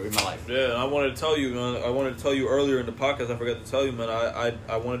lived through in my life. Yeah, and I wanted to tell you, man. I wanted to tell you earlier in the podcast. I forgot to tell you, man.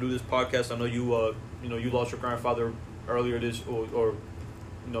 I want to do this podcast. I know you you lost your grandfather earlier this or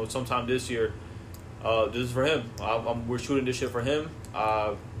sometime this year. This is for him. We're shooting this shit for him.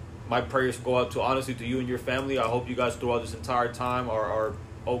 My prayers go out to honestly to you and your family. I hope you guys throughout this entire time are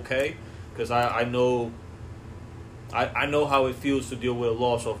okay, because I know. I know how it feels to deal with a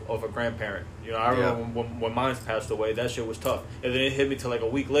loss of a grandparent. I remember when mine passed away, that shit was tough. And then it hit me till like a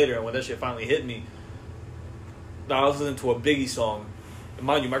week later, and when that shit finally hit me, I was listening to a Biggie song. And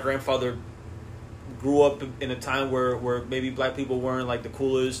mind you, my grandfather grew up in a time where maybe black people weren't like the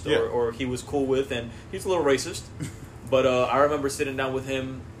coolest or he was cool with, and he's a little racist. But I remember sitting down with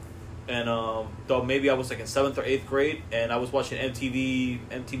him, and though maybe I was like in 7th or 8th grade, and I was watching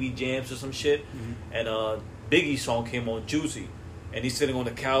MTV Jams or some shit, and Biggie's song came on, Juicy, and he's sitting on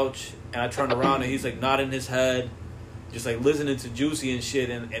the couch, and I turned around and he's like nodding his head, just like listening to Juicy and shit,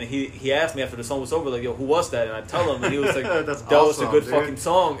 and he asked me after the song was over, like, yo, who was that? And I tell him, and he was like, that was a good fucking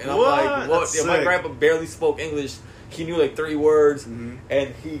song. And I'm like, what? Yeah, my grandpa barely spoke English. He knew like 3 words,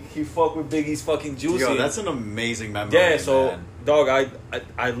 and he fucked with Biggie's fucking Juicy. Yo, that's an amazing memory. Yeah, so man. Dog,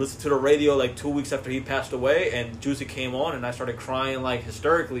 I listened to the radio like 2 weeks after he passed away, and Juicy came on, and I started crying like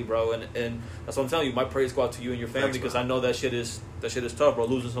hysterically, bro. And that's what I'm telling you. My praise go out to you and your family, because I know that shit is tough, bro.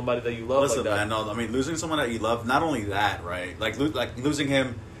 Losing somebody that you love. Listen, like that. man, no, I mean, losing someone that you love. Not only that, right? Like losing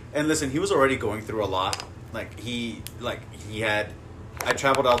him, and listen, he was already going through a lot. He had. I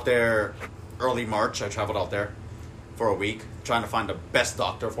traveled out there early March. I traveled out there for a week trying to find the best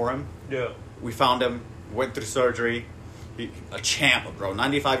doctor for him. Yeah. We found him. Went through surgery. A champ, bro.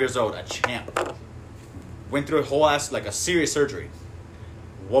 95 years old, a champ. Went through a whole a serious surgery.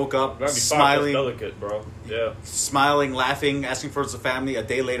 Woke up smiling, delicate, bro. Yeah. Smiling, laughing, asking for his family. A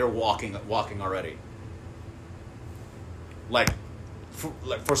day later, walking already.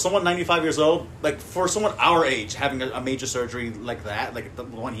 For someone 95 years old, for someone our age, having a major surgery like that, like the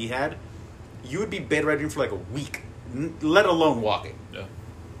one he had, you would be bedridden for like a week, let alone walking. Yeah.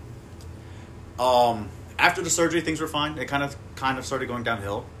 After the surgery, things were fine. It kind of started going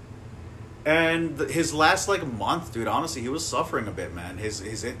downhill. And his last month, dude, honestly, he was suffering a bit, man. His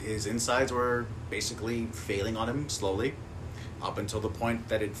insides were basically failing on him slowly, up until the point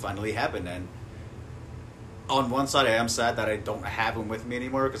that it finally happened. And on one side, I am sad that I don't have him with me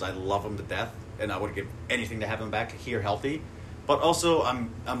anymore, because I love him to death, and I would give anything to have him back here healthy. But also,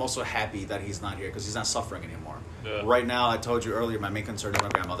 I'm also happy that he's not here, because he's not suffering anymore. Yeah. Right now, I told you earlier, my main concern is my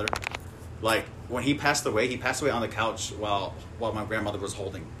grandmother. When he passed away on the couch while my grandmother was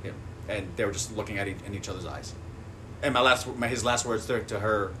holding him, and they were just looking in each other's eyes. And his last words to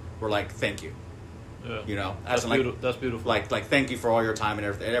her were like, "Thank you." Yeah. That's beautiful. Like thank you for all your time and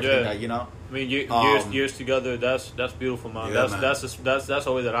everything that. I mean, years together. That's beautiful, man. Yeah, that's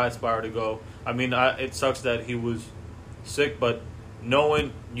the way that I aspire to go. I mean, it sucks that he was sick, but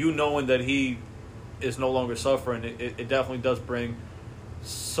knowing that he is no longer suffering, it definitely does bring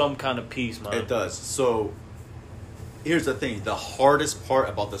some kind of peace, man. It does. So here's the thing: the hardest part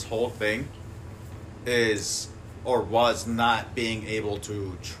about this whole thing was not being able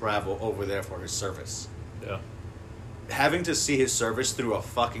to travel over there for his service. Yeah. Having to see his service through a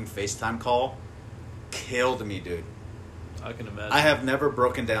fucking FaceTime call killed me, dude. I can imagine. I have never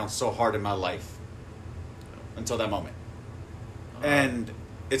broken down so hard in my life until that moment. And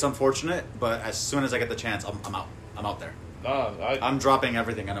it's unfortunate, but as soon as I get the chance, I'm out. I'm out there. I'm dropping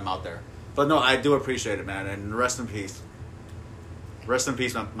everything and I'm out there. But no, I do appreciate it, man. And rest in peace. Rest in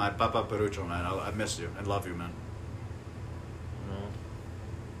peace, my Papa Perucho, man. I miss you and love you, man.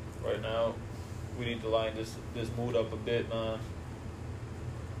 Right now, we need to line this mood up a bit, man.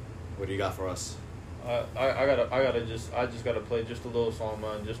 What do you got for us? I just gotta play just a little song,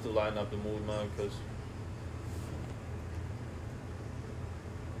 man, just to line up the mood, man, because.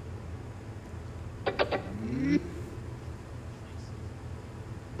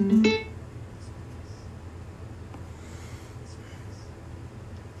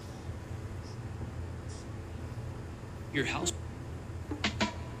 Your house.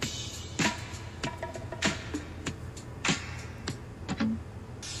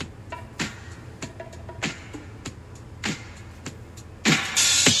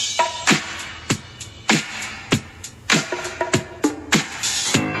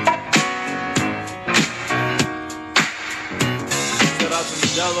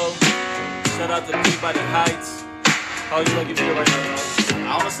 Shout out to Peabody Heights. How you liking it right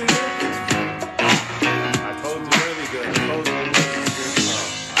now? Honestly, I told you.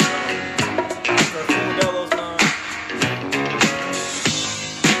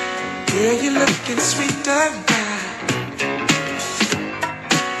 looking sweeter now.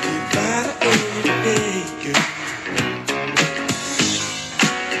 You got every day, girl.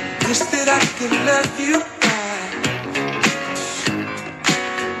 Wish that I could love you right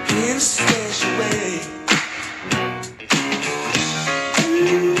in a special way.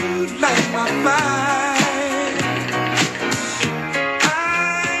 You light my mind. I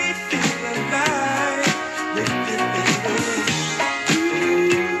feel alive with you, baby.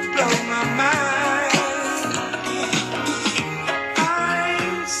 You blow my mind.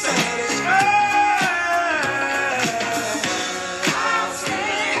 I'm satisfied.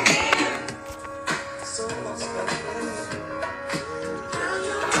 So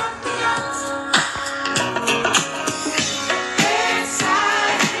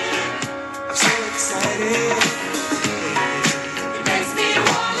I'm so excited. It makes me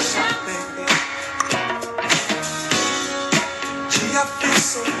wanna shout, baby. Gee, I feel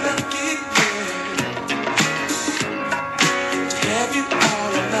so lucky, girl, to have you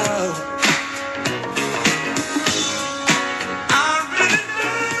all alone. I really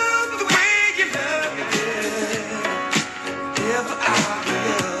love the way you love me, girl. Never I'll be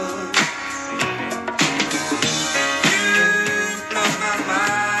alone. You blow my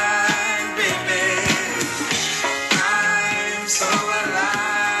mind, baby. I'm so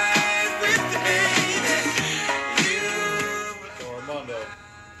alive with you, baby. You. So Armando,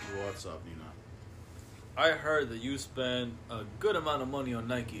 What's up, Nina? I heard that you spent a good amount of money on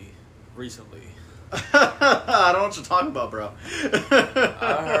Nike recently. I don't know what you're talking about, bro.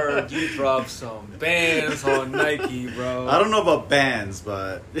 I heard you dropped some bands on Nike, bro. I don't know about bands,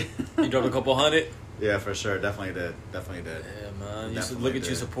 but You dropped a couple hundred? yeah, for sure, definitely did. Yeah, man. You Definitely look at you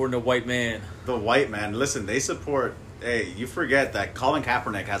did. supporting a white man. The white man, listen, they support. Hey, you forget that Colin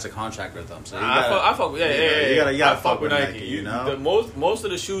Kaepernick has a contract with them, so you I gotta, fuck, yeah, you gotta I fuck with Nike. You know, Most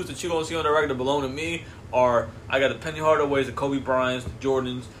of the shoes that you gonna see on the record that belong to me are I got the Penny Hardaways, the Kobe Bryants, the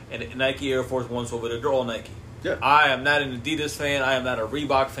Jordans, and the Nike Air Force Ones over there. They're all Nike. Yeah. I am not an Adidas fan. I am not a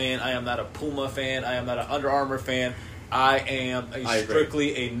Reebok fan. I am not a Puma fan. I am not an Under Armour fan. I am I agree.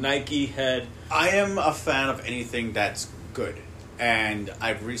 strictly a Nike head. I am a fan of anything that's good, and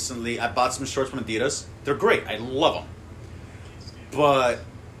I bought some shorts from Adidas. They're great. I love them, but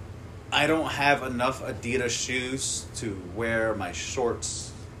I don't have enough Adidas shoes to wear my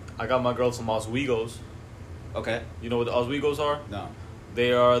shorts. I got my girl some Oswegos. Okay. You know what the Oswegos are? No.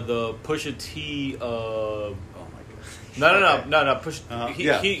 They are the Pusha T. Oh my god. No. Push. Uh-huh. He,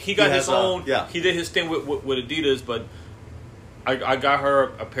 Yeah. he got He his has, own. yeah. He did his thing with Adidas, but I got her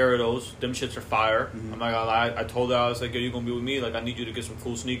a pair of those. Them shits are fire. Mm-hmm. I'm not gonna lie. I told her, I was like, "Yo, you gonna be with me? Like, I need you to get some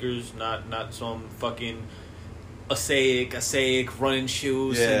cool sneakers, not some fucking Asaic running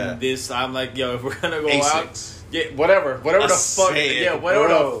shoes Yeah. and this." I'm like, "Yo, if we're gonna go out." Asics. Yeah, whatever the fuck, Asaic, whatever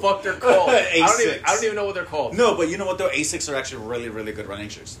bro. the fuck they're called. I Asics. don't even know what they're called. No, but you know what though? Asics are actually really, really good running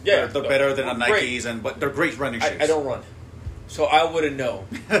shoes. Yeah, they're better than the great. Nikes, but they're great running shoes. I don't run, so I wouldn't know.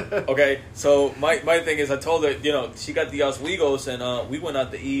 Okay, so my thing is, I told her, you know, she got the Oswegos, and we went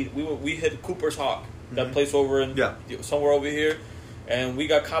out to eat. We hit Cooper's Hawk, that place over in somewhere over here, and we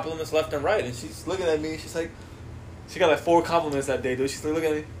got compliments left and right. And she's looking at me. She's like, she got like 4 compliments that day, dude. She's like, looking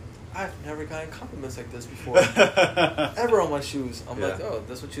at me. I've never gotten compliments like this before, ever on my shoes. I'm like, oh,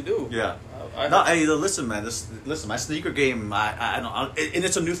 that's what you do. Yeah. Hey, listen, man. Listen, my sneaker game. I don't, and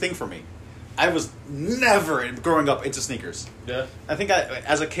it's a new thing for me. I was never growing up into sneakers. Yeah. I think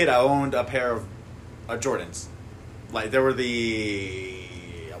as a kid, I owned a pair of Jordans. Like they were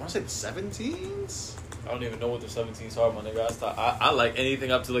I want to say the 17s. I don't even know what the 17s are, my nigga. I like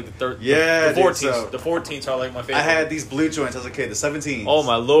anything up to like the 13. Yeah, the dude, 14s. so- The 14s are like my favorite. I had these blue joints as a kid, the 17s. Oh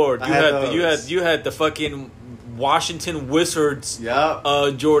my lord! I You had had those. you had the fucking Washington Wizards. Yep.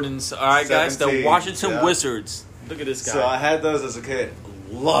 Jordans. All right, guys, the 17s, Washington yeah. Wizards. Look at this guy. So I had those as a kid.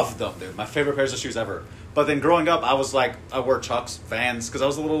 Loved them, dude. My favorite pairs of shoes ever. But then growing up, I was like, I wore Chucks, Vans, because I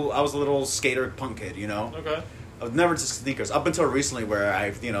was a little skater punk kid, you know. Okay. I was never into sneakers up until recently, where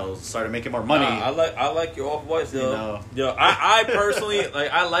I started making more money. I like your off whites though. You know. Yo, I personally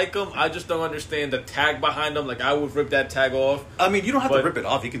I like them. I just don't understand the tag behind them. Like I would rip that tag off. I mean, you don't have to But- rip it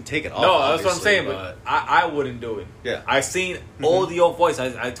off. You can take it off. No, that's what I'm obviously, saying. But I wouldn't do it. Yeah. I seen all the off whites.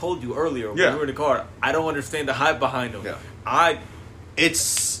 I told you earlier when Yeah. we were in the car. I don't understand the hype behind them. Yeah.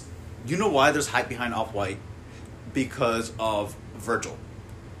 It's, you know why there's hype behind Off-White? Because of Virgil.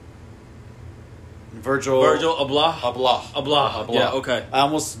 Virgil Abloh. Yeah, okay. I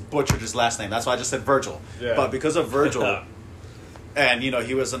almost butchered his last name. That's why I just said Virgil. Yeah. But because of Virgil, and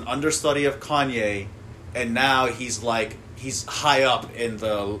he was an understudy of Kanye, and now he's high up in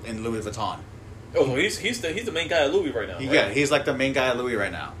Louis Vuitton. Oh, so he's the main guy at Louis right now. Right? Yeah, he's like the main guy at Louis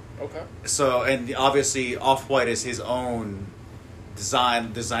right now. Okay. So, and obviously Off-White is his own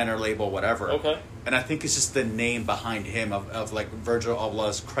designer label, whatever. Okay. And I think it's just the name behind him of like Virgil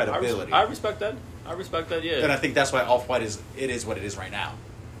Abloh's credibility. I respect that. I respect that. Yeah. And I think that's why Off-White is what it is right now.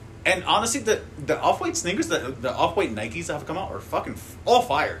 And honestly, the Off-White sneakers, the Off-White Nikes that have come out are fucking all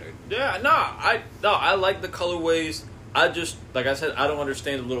fire, dude. Yeah. I like the colorways. I just, like I said, I don't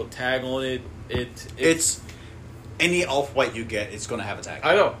understand the little tag on it. It's any Off-White you get, it's gonna have a tag.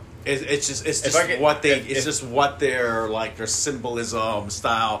 I know. It's just what their like their symbolism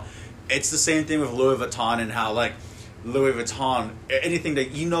style. It's the same thing with Louis Vuitton and how like Louis Vuitton, anything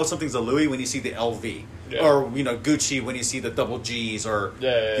that you know something's a Louis when you see the LV, or Gucci when you see the double G's, or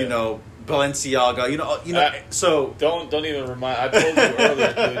Balenciaga, so don't even remind. I told you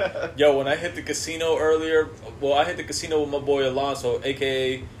earlier, dude. Yo, when I hit the casino earlier, I hit the casino with my boy Alonso,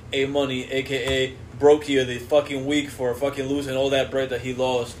 aka A Money, aka Brokey of the fucking week for fucking losing all that bread that he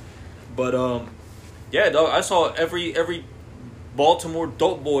lost. But yeah, dog, I saw every Baltimore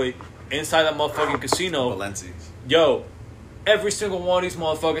dope boy inside that motherfucking casino. Balenci's. Yo, every single one of these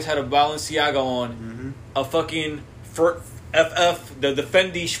motherfuckers had a Balenciaga on, a fucking FF, the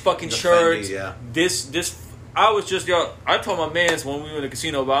Fendi fucking shirt. Fendi, yeah. This, I was just, I told my mans when we were in the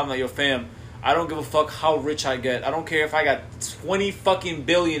casino, but I'm like, yo, fam, I don't give a fuck how rich I get. I don't care if I got 20 fucking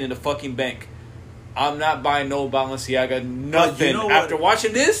billion in the fucking bank. I'm not buying no Balenciaga, nothing. You know After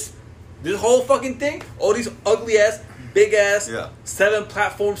watching this whole fucking thing, all these ugly ass, big ass, 7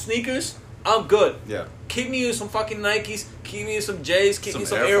 platform sneakers, I'm good. Yeah. Keep me in some fucking Nikes, keep me in some J's, keep me in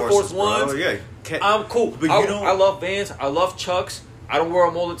some Air Forces, Force Ones. Yeah. I'm cool. But I love Vans, I love Chucks. I don't wear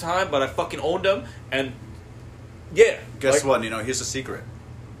them all the time, but I fucking own them. And yeah. Guess what? Here's the secret.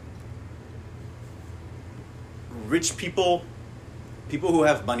 Rich people who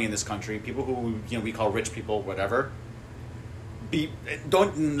have money in this country, people who we call rich people, whatever.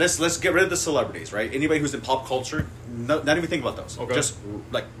 Let's get rid of the celebrities, right? Anybody who's in pop culture, not even think about those. Okay. Just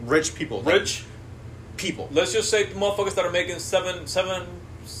like rich people. Rich people. Let's just say the motherfuckers that are making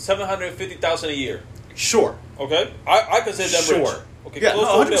 $750,000 a year. Sure. Okay, I consider them rich. Okay, yeah,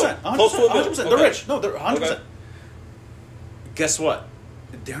 close to 100%. 100%. They're rich. No, they're 100%. Okay. Guess what?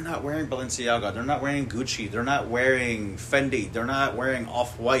 They're not wearing Balenciaga. They're not wearing Gucci. They're not wearing Fendi. They're not wearing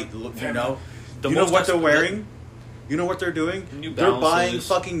Off-White. You know what they're wearing? You know what they're doing? They're buying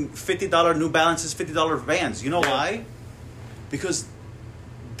fucking $50 New Balances, $50 Vans. You know why? Because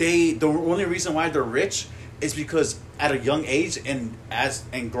the only reason why they're rich is because at a young age and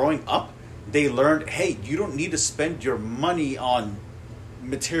growing up, they learned, hey, you don't need to spend your money on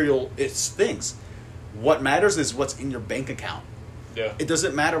material things. What matters is what's in your bank account. Yeah. It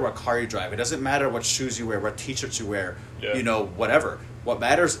doesn't matter what car you drive. It doesn't matter what shoes you wear, what t-shirts you wear, whatever. What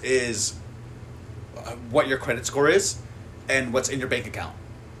matters is what your credit score is and what's in your bank account.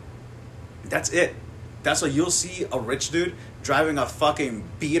 That's it. That's why you'll see a rich dude driving a fucking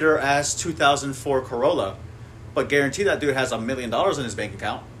beater-ass 2004 Corolla, but guarantee that dude has $1 million in his bank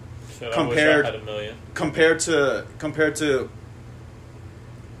account. Shit, I wish I had $1 million. Compared to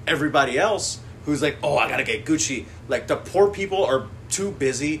everybody else who's like, oh, I gotta get Gucci. Like, the poor people are too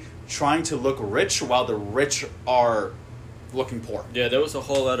busy trying to look rich while the rich are looking poor. Yeah, there was a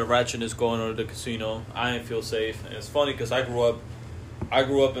whole lot of ratchetness going on at the casino. I didn't feel safe. And it's funny because I grew up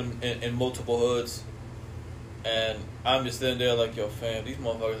in multiple hoods. And I'm just sitting there like, yo, fam, these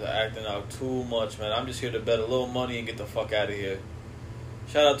motherfuckers are acting out too much, man. I'm just here to bet a little money and get the fuck out of here.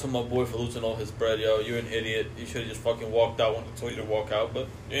 Shout out to my boy for losing all his bread, yo. You're an idiot. You should have just fucking walked out when I told you to walk out, but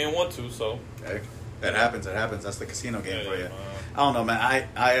you didn't want to, so. Hey, that happens. That's the casino game for you. I don't know, man.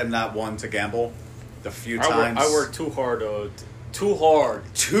 I am not one to gamble. The few times. I work too hard, Too hard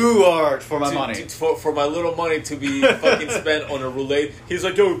for my money. For my little money to be fucking spent on a roulette. He's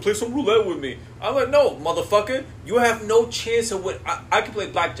like, yo, play some roulette with me. I'm like, no, motherfucker. You have no chance of what. I can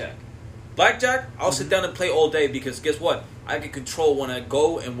play blackjack. Blackjack, I'll sit down and play all day because guess what? I can control when I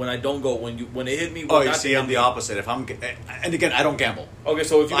go and when I don't go. When they hit me. Oh, you see, I'm the opposite. And again, I don't gamble. Okay,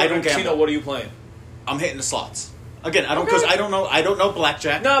 so if you go to a casino, what are you playing? I'm hitting the slots. Again, I don't because I don't know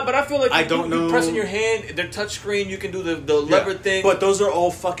blackjack. No, but I feel like you press in your hand, their touch screen, you can do the lever thing. But those are all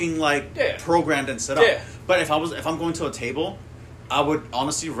fucking programmed and set up. Yeah. But if I'm going to a table, I would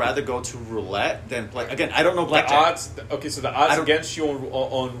honestly rather go to roulette than play. Again, I don't know blackjack. So the odds against you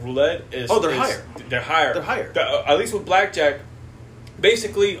on roulette is they're higher. They're higher. They're higher. At least with blackjack,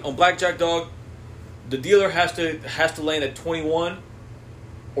 basically on blackjack, dog, the dealer has to land at 21,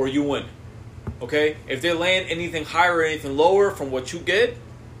 or you win. Okay, if they land anything higher or anything lower from what you get,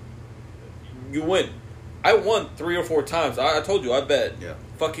 you win. I won 3 or 4 times. I told you I bet. Yeah.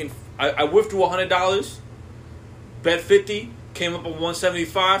 I withdrew $100, bet 50, came up on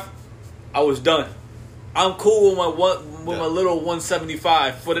 175, I was done. I'm cool with my little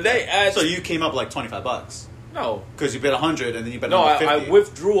 175 for the day. So you came up like $25. No. Because you bet 100 and then you bet No, another 50. I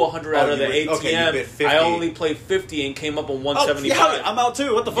withdrew 100 out of the ATM. Okay, you bet 50. I only played 50 and came up on 175. Oh, yeah, I'm out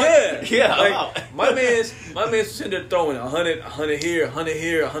too. What the fuck? Yeah, Yeah, like, I'm out. my man's sitting there throwing 100 here, 100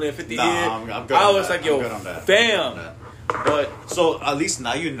 here, 150 Nah, here. I'm good I on was that. like, yo, I'm good on that. fam. I'm good on But So at least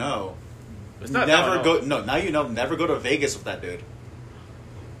now you know. it's not Never no. go. No, now you know. Never go to Vegas with that dude.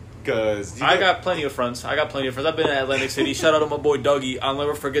 Because I got plenty of friends. I've been in Atlantic City. Shout out to my boy Dougie. I'll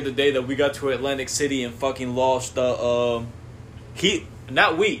never forget the day that we got to Atlantic City and fucking lost That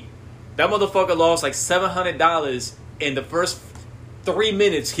motherfucker lost like $700 in the first 3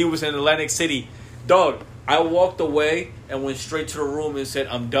 minutes he was in Atlantic City. Dog, I walked away and went straight to the room and said,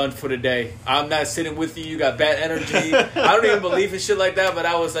 I'm done for the day. I'm not sitting with you. You got bad energy. I don't even believe in shit like that, but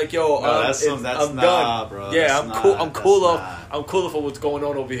I was like, yo, I'm done. Bro. Yeah, That's I'm not- cool. that's Cooler. not. I'm cooler for what's going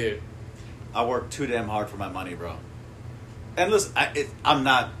on over here. I work too damn hard for my money, bro. And listen,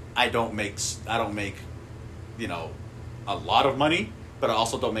 I don't make, you know, a lot of money, but I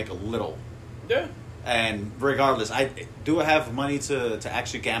also don't make a little. Yeah. And regardless, I have money to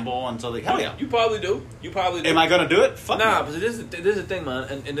actually gamble until hell yeah. You probably do. Am I gonna do it? Fuck Nah, no. but this is the thing, man,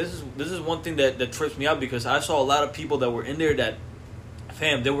 and this is one thing that trips me out because I saw a lot of people that were in there that,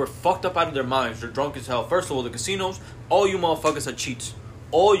 fam, they were fucked up out of their minds. They're drunk as hell. First of all, the casinos, all you motherfuckers are cheats.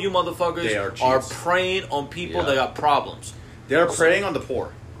 All you motherfuckers They are are cheats. preying on people Yeah. that got problems. They're preying on the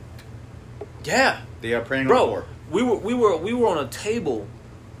poor. Yeah, They are preying on the bro, poor. we were on a table,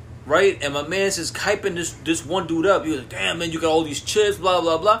 right? And my man's just hyping this one dude up. He was like, "Damn, man, you got all these chips, blah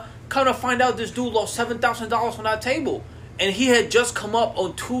blah blah." Come to find out, this dude lost $7,000 on that table, and he had just come up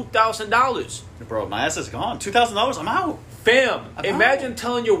on $2,000. Bro, my ass is gone. $2,000. I'm out. Fam, I'm imagine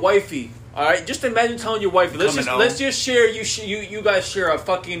telling your wifey. All right, just imagine telling your wifey. Coming home. Let's just share. You guys share a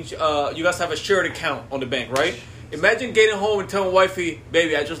fucking. You guys have a shared account on the bank, right? Imagine getting home and telling wifey,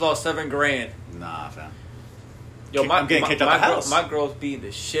 "Baby, I just lost $7,000." Nah, fam. Yo, I'm getting kicked out the house. My girl's beating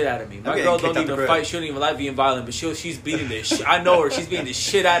the shit out of me. My getting girl kicked don't out the even crib. fight. She don't even like being violent, but she's beating the shit. I know her. She's beating the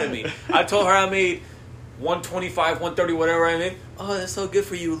shit out of me. I told her I made 125, 130, whatever I made. Oh, that's so good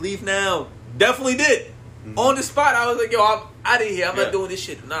for you. Leave now. Definitely did. On the spot, I was like, yo, I'm out of here. I'm Yeah. not doing this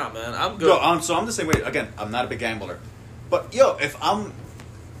shit. Nah, man, I'm good. Yo, so I'm the same way. Again, I'm not a big gambler. But, yo, if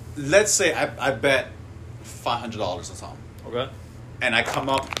let's say I bet $500 or something. Okay. And I come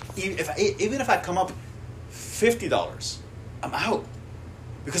up, even if I come up $50, I'm out.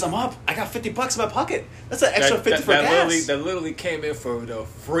 Because I'm up. I got $50 in my pocket. That's an extra 50 for gas. That literally came in for the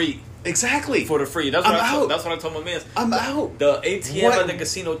free. Exactly. For the free. That's I'm what out. that's what I told my man. I'm out. The ATM What? at the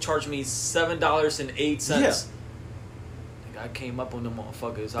casino charged me $7.08. Yeah. Like, I came up on the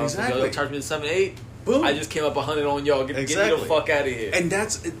motherfuckers. I was like, Exactly. yo, charge me the 7.8. Boom. I just came up 100 on y'all. Get me Exactly. the fuck out of here. And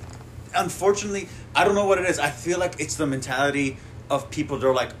that's, unfortunately, I don't know what it is. I feel like it's the mentality of people that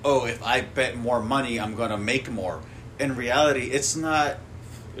are like, oh, if I bet more money, I'm going to make more. In reality, it's not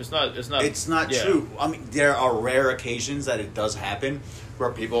it's not. Yeah. true. I mean, there are rare occasions that it does happen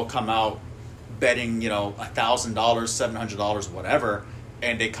where people come out betting, $1,000, $700, whatever,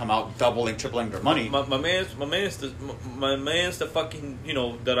 and they come out doubling, tripling their money. My man's the fucking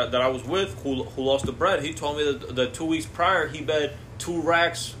that I was with who lost the bread. He told me that 2 weeks prior he bet 2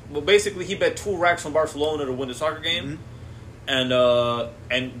 racks. Well, basically he bet 2 racks on Barcelona to win the soccer game, and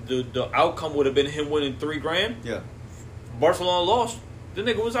the outcome would have been him winning $3,000. Yeah. Barcelona lost. The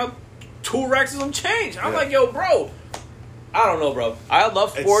nigga was out 2 racks and some change. I'm Yeah. like, yo, bro. I don't know, bro. I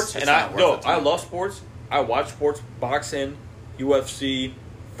love sports, It's and not worth it to I me. love sports. I watch sports, boxing, UFC,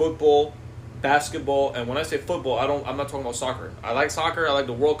 football, basketball, and when I say football, I'm not talking about soccer. I like soccer. I like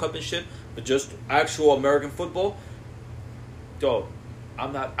the World Cup and shit, but just actual American football. Yo,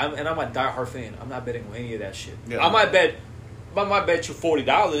 I'm a diehard fan. I'm not betting on any of that shit. Yeah. I might bet you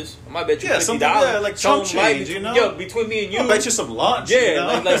 $40. I might bet you Yeah, $50. something, yeah, like chump change, Yo, between me and you, I'll bet you some lunch.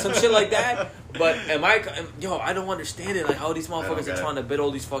 yeah, like some shit like that. But I don't understand it. Like how these motherfuckers Okay. are trying to bet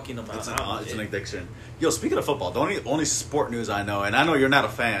all these fucking amounts. It's an addiction. Yo, speaking of football, the only sport news I know, and I know you're not a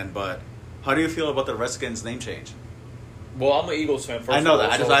fan, but how do you feel about the Redskins name change? Well, I'm an Eagles fan. First I know of all,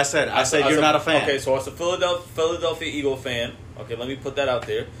 that. so I said you're not a fan. Okay, so as a Philadelphia Eagle fan, okay, let me put that out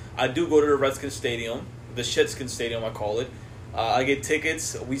there. I do go to the Redskins Stadium, the Shitskin Stadium, I call it. I get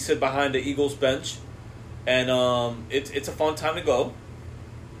tickets. We sit behind the Eagles bench, and it's a fun time to go.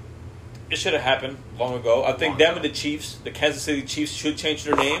 It should have happened long ago. I think them and the Chiefs, the Kansas City Chiefs, should change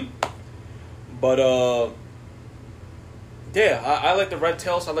their name. But yeah, I like the Red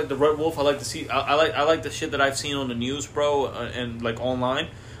Tails. I like the Red Wolf. I like the shit that I've seen on the news, bro, and like online.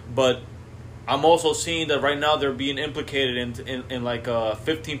 But I'm also seeing that right now they're being implicated in like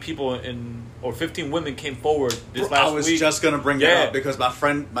 15 people or 15 women came forward this last week. I was just gonna bring that Yeah. up because my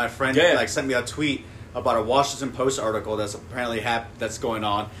friend Yeah. like sent me a tweet about a Washington Post article that's apparently that's going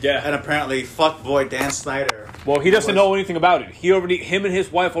on. Yeah. And apparently fuckboy Dan Snyder. Well, he doesn't was- know anything about it. Him and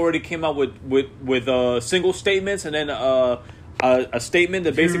his wife already came out with single statements and then a statement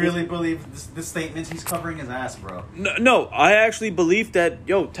that Do you basically. really believe this statement? He's covering his ass, bro. No, I actually believe that.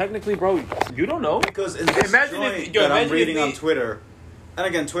 Yo, technically, bro, you don't know. Because in this Imagine if- joint yo, that I'm imagine if reading they- on Twitter, and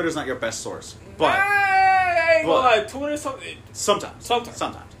again, Twitter's not your best source, but I ain't gonna but- lie, Twitter something. sometimes.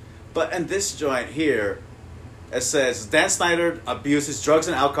 But in this joint here, it says Dan Snyder abuses drugs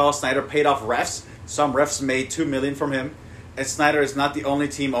and alcohol. Snyder paid off refs. Some refs made $2 million from him, and Snyder is not the only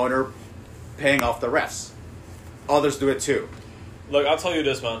team owner paying off the refs. Others do it too. Look, I'll tell you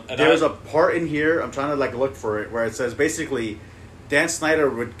this, man. And There's a part in here, I'm trying to like look for it, where it says basically Dan Snyder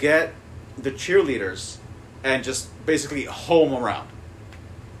would get the cheerleaders and just basically hoe them around.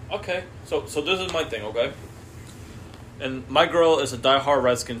 Okay, so this is my thing, okay? And my girl is a diehard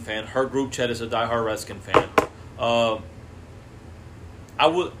Redskin fan. Her group chat is a diehard Redskin fan.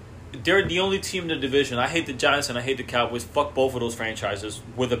 They're the only team in the division. I hate the Giants and I hate the Cowboys. Fuck both of those franchises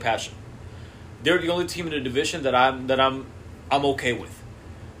with a passion. They're the only team in the division that I'm okay with.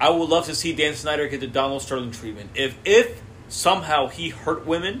 I would love to see Dan Snyder get the Donald Sterling treatment. If somehow he hurt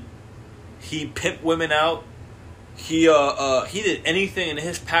women, he pimped women out, he did anything in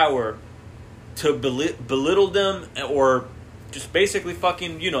his power to belittle them or just basically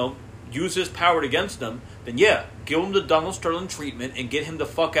fucking, use his power against them, then yeah, give him the Donald Sterling treatment and get him the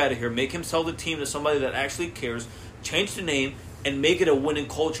fuck out of here. Make him sell the team to somebody that actually cares. Change the name and make it a winning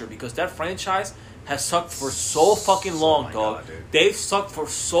culture because that franchise has sucked for so fucking long, my dog. God, dude. They've sucked for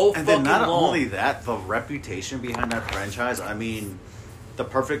so And fucking then not long. only that, the reputation behind that franchise, I mean, the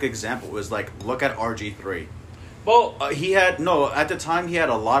perfect example was like, look at RG3. Well, At the time he had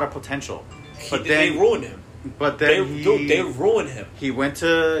a lot of potential. But they then ruined him. But then They ruined him. he went to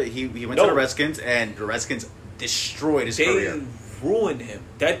the Redskins, and the Redskins destroyed his They career. ruined him.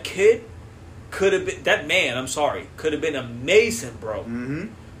 That kid could have been could have been amazing, bro. Mm-hmm.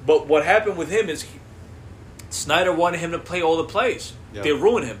 But what happened with him is Snyder wanted him to play all the plays. Yep. They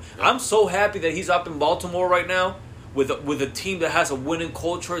ruined him. Yep. I'm so happy that he's up in Baltimore right now with a team that has a winning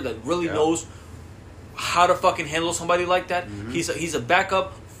culture that really Yep. knows how to fucking handle somebody like that. Mm-hmm. He's a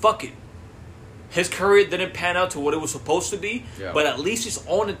backup. Fuck it. His career didn't pan out to what it was supposed to be, Yeah. but at least he's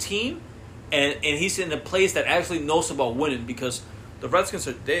on a team, and he's in a place that actually knows about winning because the Redskins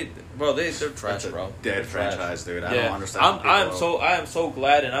they're trash, That's a bro. dead They're trash. franchise, dude. I don't understand. I people- am so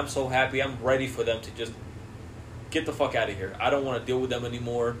glad and I'm so happy. I'm ready for them to just get the fuck out of here. I don't want to deal with them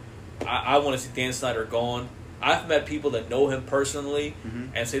anymore. I want to see Dan Snyder gone. I've met people that know him personally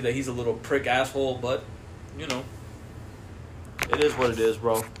and say that he's a little prick asshole, but it is what it is,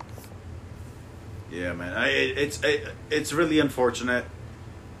 bro. Yeah, man. It's really unfortunate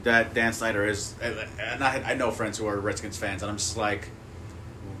that Dan Snyder is, and I know friends who are Redskins fans, and I'm just like,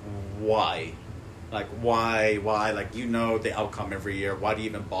 why? Like, why? Like, the outcome every year. Why do you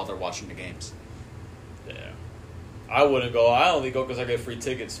even bother watching the games? Yeah. I wouldn't go. I only go because I get free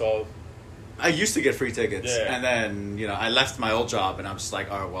tickets, so. I used to get free tickets, Yeah. and then I left my old job, and I'm just like,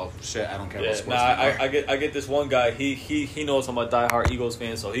 oh well, shit, I don't care about Yeah, sports nah, anymore. I get this one guy. He knows I'm a diehard Eagles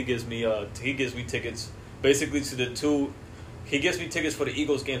fan, so he gives me tickets basically to the two. He gives me tickets for the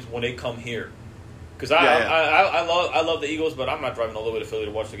Eagles games when they come here. Because I love the Eagles, but I'm not driving all the way to Philly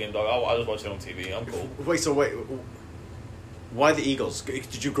to watch the game, dog. I'll just watch it on TV. I'm cool. Wait, why the Eagles?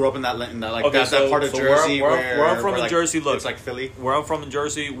 Did you grow up in that like Okay, that part of Jersey where I'm from in like, Jersey, look, it's like Philly? Where I'm from in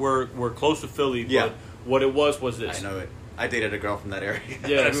Jersey, we're close to Philly. Yeah. But what it was this. I know it. I dated a girl from that area.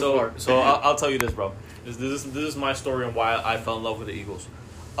 Yeah, so I'll tell you this, bro. This is my story on why I fell in love with the Eagles.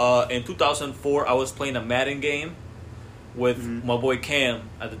 In 2004, I was playing a Madden game with my boy Cam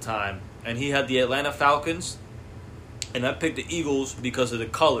at the time, and he had the Atlanta Falcons, and I picked the Eagles because of the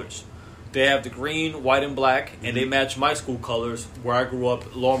colors. They have the green, white, and black, and they match my school colors where I grew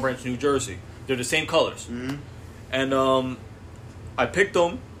up, Long Branch, New Jersey. They're the same colors. And I picked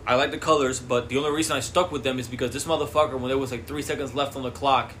them. I like the colors, but the only reason I stuck with them is because this motherfucker, when there was like 3 seconds left on the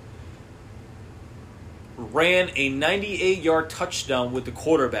clock, ran a 98-yard touchdown with the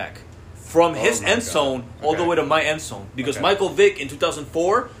quarterback from his my end God. zone all the Okay. way to my end zone. Because Okay. Michael Vick in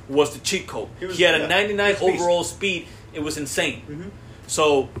 2004 was the cheat code. He had a 99 he was a beast. overall speed. It was insane.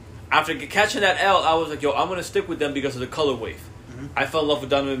 So after catching that L, I was like, yo, I'm going to stick with them because of the color wave. I fell in love with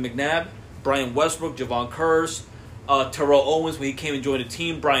Donovan McNabb, Brian Westbrook, Javon Curse, Terrell Owens when he came and joined the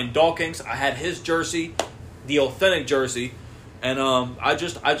team, Brian Dawkins. I had his jersey, the authentic jersey, and I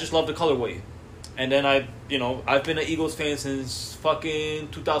just love the color wave. And then I've been an Eagles fan since fucking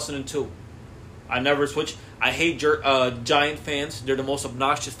 2002. I never switched. I hate Giant fans. They're the most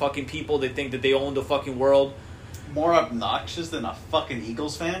obnoxious fucking people. They think that they own the fucking world. More obnoxious than a fucking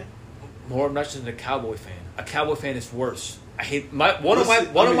Eagles fan? More obnoxious than a Cowboy fan. A Cowboy fan is worse. I hate one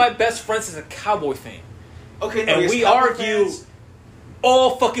of my best friends is a Cowboy fan. Okay, and we argue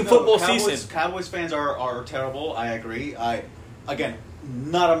all fucking football season. Cowboys fans are terrible. I agree. Again,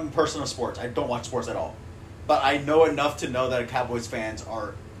 not a person of sports. I don't watch sports at all, but I know enough to know that Cowboys fans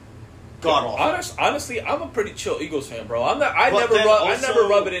are god awful. Honestly, I'm a pretty chill Eagles fan, bro. I never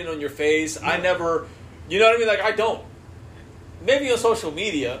rub it in on your face. No. I never, you know what I mean? Like I don't. Maybe on social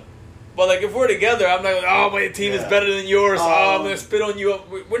media. But, like, if we're together, I'm like, oh, my team is better than yours. I'm going to spit on you.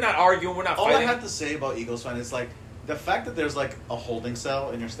 We're not arguing. We're not fighting. All I have to say about Eagles fans is, like, the fact that there's, like, a holding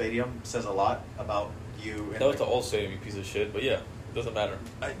cell in your stadium says a lot about you. And that was the old stadium, you piece of shit. But, yeah, it doesn't matter.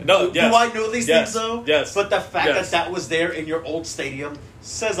 Do I know these things, though? Yes. But the fact that was there in your old stadium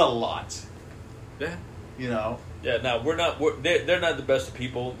says a lot. Yeah. You know? Yeah, they're not the best of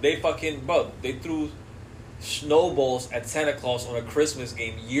people. They fucking, bro, they threw snowballs at Santa Claus on a Christmas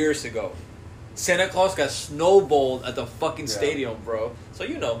game years ago. Santa Claus got snowballed at the fucking stadium, bro. So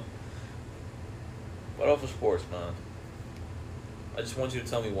you know. What else for sports, man? I just want you to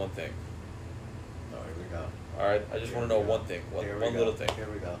tell me one thing. Oh, here we go. Alright? I just want to know one thing. One little thing. Here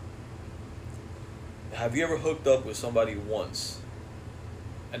we go. Have you ever hooked up with somebody once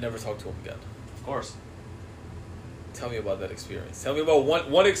and never talked to them again? Of course. Tell me about that experience. Tell me about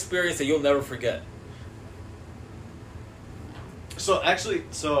one experience that you'll never forget. So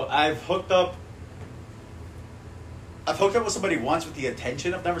I've hooked up with somebody once with the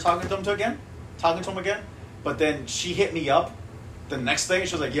intention of never talking to him again. But then she hit me up the next day.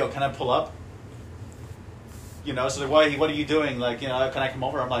 She was like, "Yo, can I pull up?" You know, so like, what are you doing? Like, you know, can I come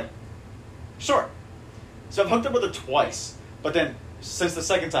over? I'm like, sure. So I've hooked up with her twice, but then since the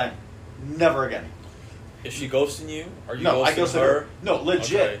second time, never again. Is she ghosting you? Are you No, I ghosting ghosted her? No,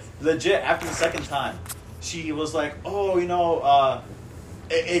 legit. Okay. Legit, after the second time, she was like, oh, you know,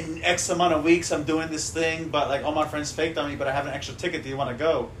 in X amount of weeks I'm doing this thing, but like all my friends faked on me, but I have an extra ticket. Do you want to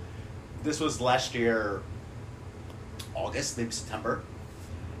go? This was last year, August, maybe September.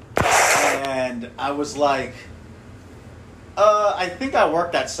 And I was like, I think I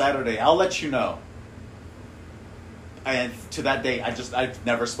work that Saturday. I'll let you know. And to that day, I've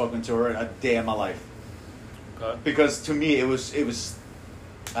never spoken to her in a day in my life. Okay. Because to me, it was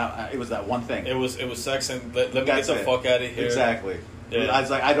that one thing. It was sex and let me get the fuck out of here. Exactly. Yeah. I was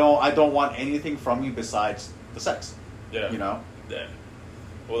like, I don't want anything from you besides the sex. Yeah. You know. Yeah.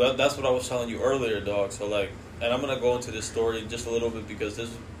 Well, that's what I was telling you earlier, dog. So like, and I'm gonna go into this story just a little bit because this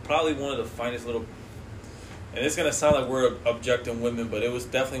is probably one of the finest little. And it's gonna sound like we're objecting women, but it was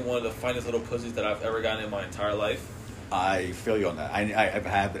definitely one of the finest little pussies that I've ever gotten in my entire life. I feel you on that. I've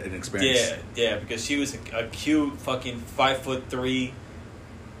had an experience. Yeah, because she was a cute fucking 5'3",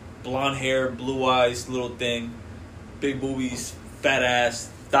 blonde hair, blue eyes, little thing, big boobies, fat ass,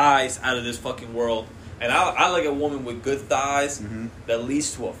 thighs out of this fucking world. And I like a woman with good thighs that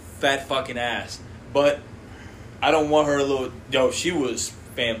leads to a fat fucking ass. But I don't want her a little. Yo, she was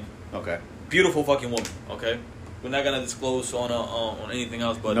Okay. beautiful fucking woman. Okay. We're not gonna disclose on anything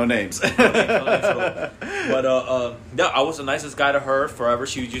else, but no names. no names at all. But yeah, I was the nicest guy to her forever.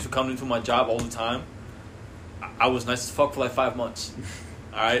 She used to come into my job all the time. I was nice as fuck for like 5 months.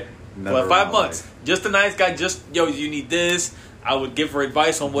 All right, for like 5 months, just a nice guy. Just yo, you need this. I would give her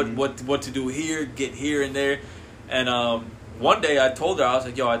advice on what to do here, get here and there. And one day I told her, I was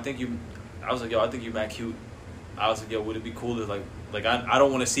like, yo, I think you mad cute. I was like, yo, would it be cool to like I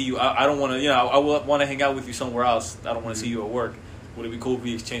don't want to see you. I don't want to, I want to hang out with you somewhere else. I don't want to see you at work. Would it be cool if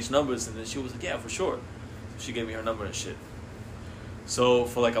we exchange numbers? And then she was like, yeah, for sure. So she gave me her number and shit. So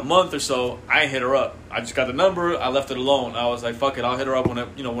for like a month or so, I ain't hit her up. I just got the number. I left it alone. I was like, fuck it, I'll hit her up when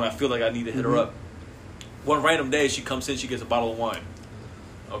I feel like I need to hit her up. One random day, she comes in, she gets a bottle of wine.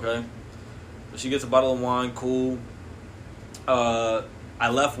 Okay? So she gets a bottle of wine, cool. I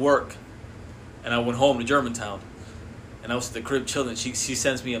left work, and I went home to Germantown. And I was at the crib chilling. She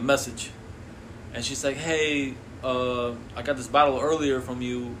sends me a message. And she's like, hey, I got this bottle earlier from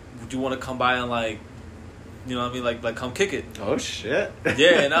you. Would you want to come by and like, you know what I mean? Like come kick it. Oh, shit.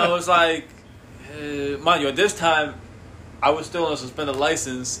 Yeah, and I was like, mind you, at this time, I was still on a suspended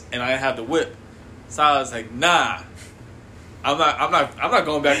license, and I didn't have the whip. So I was like, nah, I'm not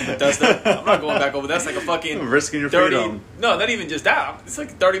going back to Bethesda. I'm not going back over. That's like a fucking risking your 30. freedom. No, not even just that. It's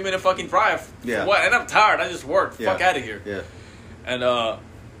like a 30-minute fucking drive. Yeah. What? And I'm tired. I just worked. Yeah. Fuck out of here. Yeah. And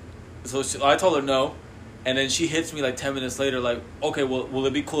so I told her no, and then she hits me like 10 minutes later, like, okay, well, will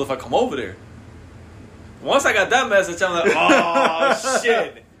it be cool if I come over there? Once I got that message, I'm like, oh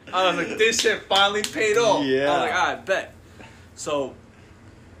shit. I was like, this shit finally paid off. Yeah. I was like, I bet. So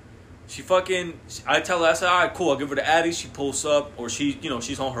she fucking, I tell her, I said, all right, cool. I'll give her the Addy. She pulls up, or she,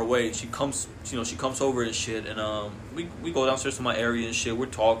 she's on her way. She comes, she comes over and shit, and we go downstairs to my area and shit. We're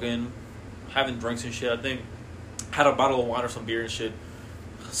talking, having drinks and shit. I think had a bottle of wine or some beer and shit,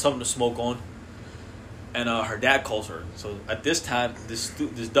 something to smoke on. And her dad calls her. So at this time, this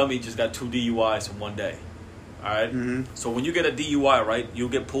dummy just got 2 DUIs in one day. All right? Mm-hmm. So when you get a DUI, right, you'll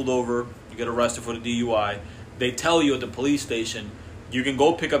get pulled over, you get arrested for the DUI. They tell you at the police station, you can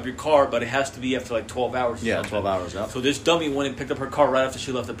go pick up your car, but it has to be after like 12 hours. Yeah, 12 hours, yeah. So this dummy went and picked up her car right after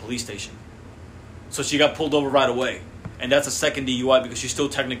she left the police station. So she got pulled over right away. And that's a second DUI because she's still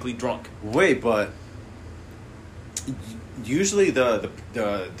technically drunk. Wait, but usually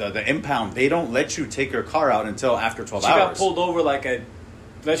the impound, they don't let you take your car out until after 12 She hours. got pulled over like at,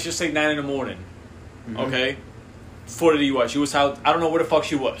 let's just say 9 in the morning. Mm-hmm. Okay? For the DUI. She was out, I don't know where the fuck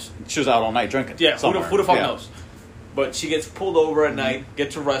she was. She was out all night drinking. Yeah, somewhere. who the fuck Yeah. knows? But she gets pulled over at night,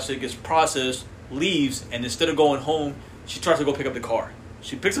 gets arrested, gets processed, leaves, and instead of going home, she tries to go pick up the car.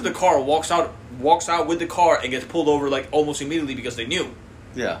 She picks up the car, walks out with the car, and gets pulled over like almost immediately because they knew.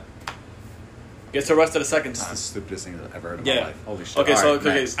 Yeah. Gets arrested a second It's time. the stupidest thing I've ever heard in Yeah. my life. Holy shit. Okay, All so right,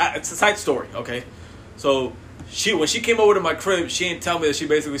 next. it's a side story. Okay, so when she came over to my crib, she didn't tell me that she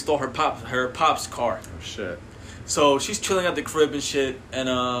basically stole her pop's car. Oh, shit. So she's chilling at the crib and shit,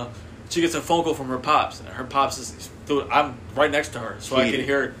 and she gets a phone call from her pops, and her pops is, dude, I'm right next to her, so I Heated. can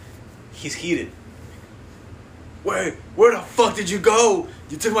hear, he's heated. Wait, where the fuck did you go?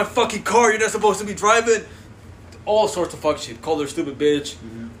 You took my fucking car. You're not supposed to be driving. All sorts of fuck shit. Called her stupid bitch,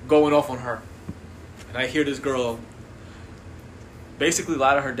 going off on her, and I hear this girl basically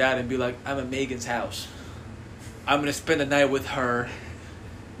lie to her dad and be like, "I'm at Megan's house. I'm gonna spend the night with her.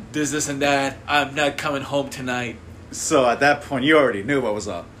 This and that. I'm not coming home tonight." So at that point, you already knew what was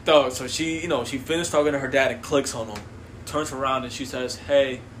up. So she, she finished talking to her dad and clicks on him. Turns around and she says,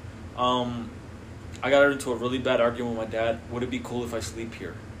 "Hey, I got into a really bad argument with my dad. Would it be cool if I sleep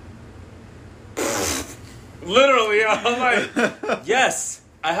here?" Literally, I'm like, yes,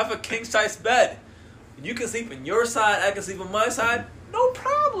 I have a king-size bed. You can sleep in your side, I can sleep on my side. No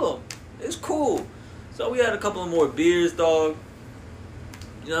problem. It's cool. So we had a couple of more beers, dog.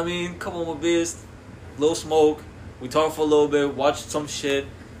 You know what I mean? A couple more beers, little smoke. We talked for a little bit, watched some shit,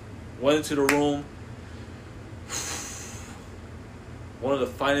 went into the room. One of the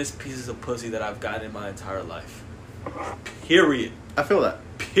finest pieces of pussy that I've gotten in my entire life. Period. I feel that.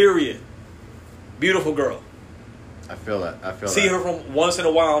 Period. Beautiful girl. I feel that. See her from once in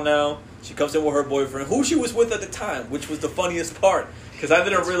a while now. She comes in with her boyfriend, who she was with at the time, which was the funniest part. Because I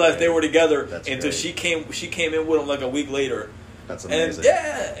didn't realize they were together until great. she came in with him like a week later. That's And amazing.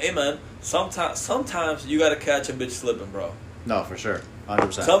 yeah, hey man, sometimes you gotta catch a bitch slipping, bro. No, for sure.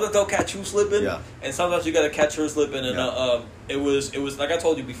 100%. Sometimes they'll catch you slipping, Yeah. and sometimes you gotta catch her slipping. And Yeah. it was like I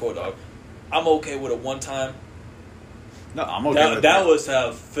told you before, dog. I'm okay with it one time. No, I'm okay with That was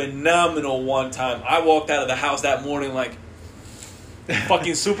a phenomenal one time. I walked out of the house that morning like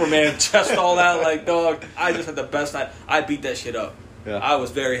fucking Superman, chest all out, like, dog, I just had the best night. I beat that shit up. Yeah. I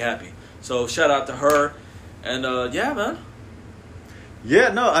was very happy. So shout out to her, and yeah, man. Yeah,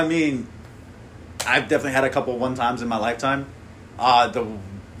 no, I mean, I've definitely had a couple one times in my lifetime. The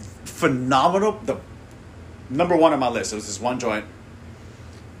number one on my list, it was this one joint.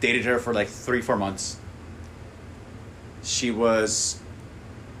 Dated her for like 3-4 months. She was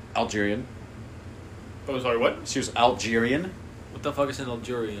Algerian. Oh, sorry, what? She was Algerian. What the fuck is an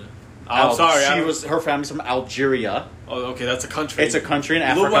Algerian? I'm sorry. Her family's from Algeria. Oh, okay, that's a country. It's a country in You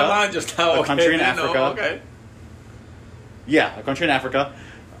Africa. blew my mind just now. A Okay, country in no, Africa. okay. Yeah, a country in Africa.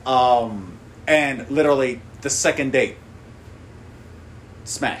 And literally the second date,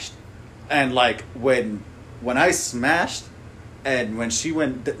 smashed. And like when I smashed, and when she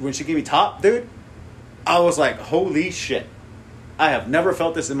gave me top, dude, I was like, holy shit! I have never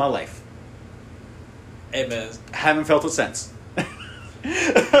felt this in my life. Hey man, Haven't felt it since.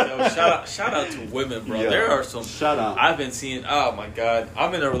 yo, shout out to women, bro. Yeah. There are some. Shout out. I've been seeing. Oh my god,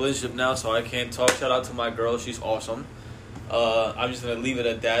 I'm in a relationship now, so I can't talk. Shout out to my girl. She's awesome. I'm just gonna leave it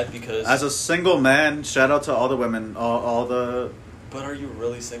at that because. As a single man, shout out to all the women, all the. But are you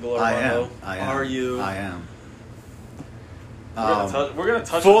really single, I Armando? am. Are you? I am. We're gonna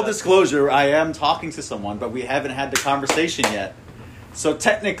touch. Full on that. disclosure, I am talking to someone, but we haven't had the conversation yet. So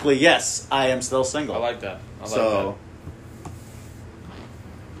technically, yes, I am still single. I like that. So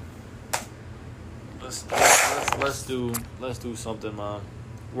Let's do something, man.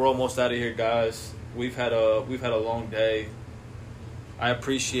 We're almost out of here, guys. We've had a long day. I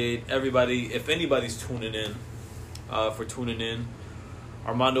appreciate everybody. If anybody's tuning in, for tuning in.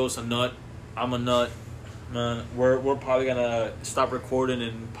 Armando's a nut. I'm a nut. Man, we're probably gonna stop recording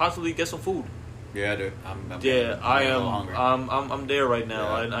and possibly get some food. Yeah, dude. I a little am. hungry. I'm there right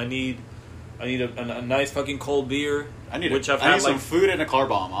now. Yeah. I need a nice fucking cold beer. I need which I've I've had some like. food and a car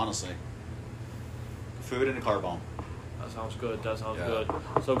bomb, honestly. Food and a car bomb. That sounds good. That sounds Yeah.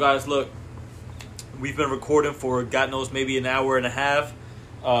 good. So guys, look, we've been recording for God knows maybe an hour and a half.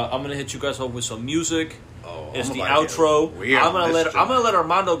 I'm gonna hit you guys up with some music. Oh, It's I'm the about to get outro. weird I'm on gonna this let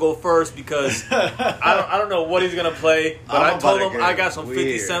Armando go first because I don't know what he's gonna play, but I'm I about told to him get I got some 50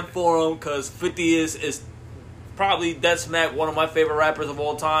 weird. Cent for him because 50 is probably dead smack one of my favorite rappers of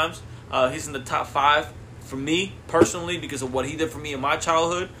all times. He's in the top 5 for me personally because of what he did for me in my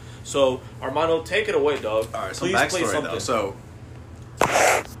childhood. So Armando, take it away, dog. All right, so Please play backstory something. though. So,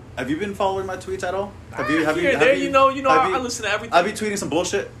 have you been following my tweets at all? Have you? Here, there, you know, have I listen to everything. I be tweeting some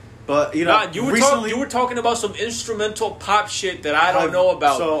bullshit, but you know, Nah, you recently were talking about some instrumental pop shit that I don't know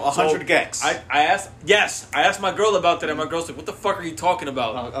about. So 100 gex. I asked my girl about that, and my girl's like, "What the fuck are you talking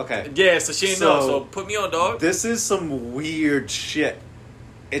about?" Oh, okay. Yeah, so she ain't So, know. So put me on, dog. This is some weird shit.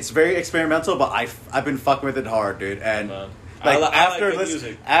 It's very experimental, but I've been fucking with it hard, dude. And Man. like I like after good listen,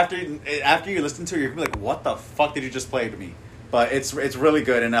 music. after you listen to it, you're gonna be like, "What the fuck did you just play to me?" But it's really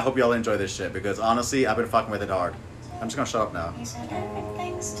good, and I hope y'all enjoy this shit because honestly, I've been fucking with it hard. I'm just gonna shut up now. He said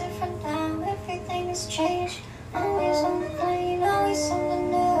everything's different now, everything has changed. Always on the plane, always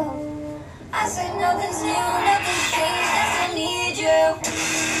something new. I said nothing's new, nothing's changed, I still need you.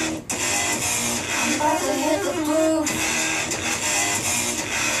 I'm about to hit the blue.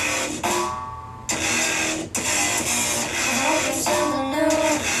 Always something new.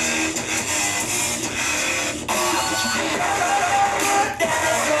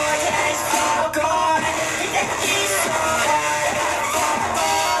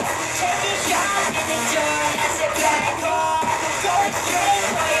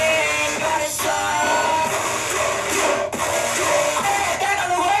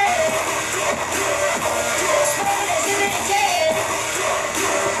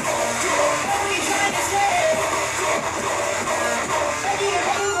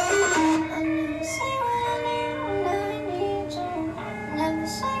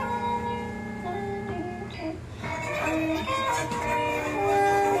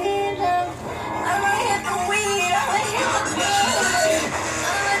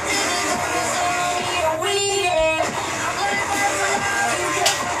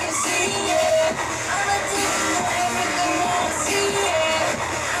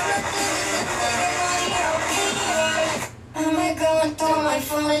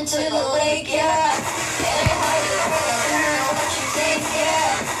 Into the lake, yeah. And I might have what you think,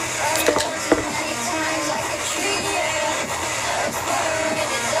 yeah. I've been too many times like a tree, yeah. Now it's firing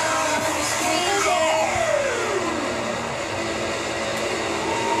it down on your screen, yeah.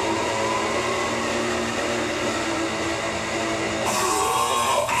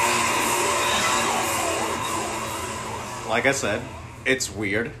 Like I said, it's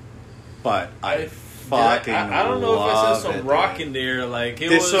weird, but I fucking I don't know if love it's some it, rock dude. in there. Like it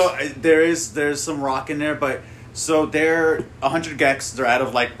There's was. there's some rock in there, but so they're 100 gex. They're out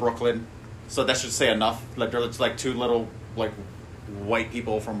of like Brooklyn, so that should say enough. Like they're just like two little like white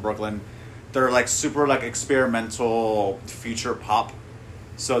people from Brooklyn. They're like super like experimental future pop.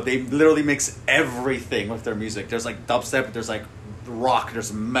 So they literally mix everything with their music. There's like dubstep, there's like rock,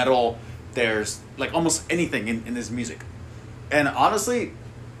 there's metal, there's like almost anything in this music. And honestly,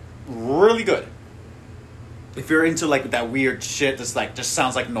 really good. If you're into like that weird shit that's like just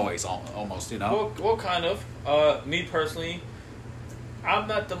sounds like noise almost, you know? Well, kind of. Me personally, I'm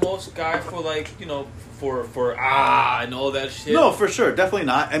not the most guy for like for and all that shit. No, for sure, definitely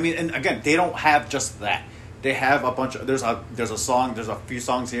not. I mean, and again, they don't have just that. They have a bunch of there's a few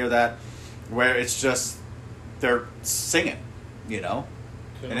songs here that where it's just they're singing, you know,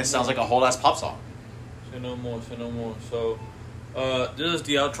 and it sounds like a whole ass pop song. Say no more. So, this is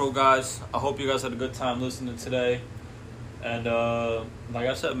the outro, guys. I hope you guys had a good time listening today. And like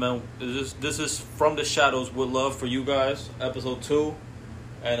I said, man, this is From the Shadows with love for you guys, episode 2.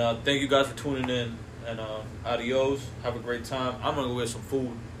 And thank you guys for tuning in. And adios. Have a great time. I'm gonna go get some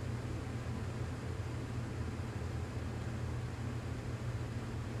food.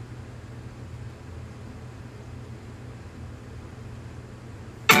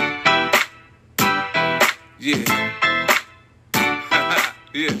 Yeah.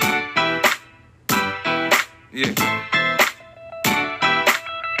 Yeah. Yeah.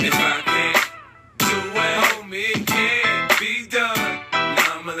 If I can't do it, homie, it can't be done.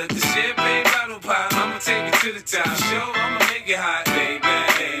 Now I'ma let the champagne bottle pop. I'ma take it to the top. Show, I'ma make it hot, baby.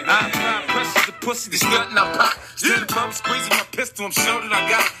 I apply pressure to pussy, there's nothing I pop. Still above squeezing my pistol, I'm sure that I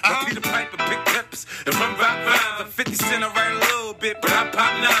got it. I Peter Piper, big peppers, and run rock rhymes. I'm 50 Cent, I write a little bit, but I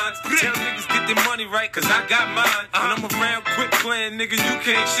pop nines. Tell niggas get their money right, cause I got mine. When I'm around, quit playing, nigga, you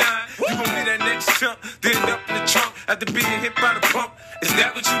can't shine. You gon' be that next chump, then end up in the trunk after being hit by the pump. Is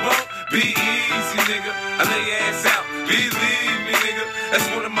that what you want? Be easy, nigga. I lay your ass out. Believe me, nigga. That's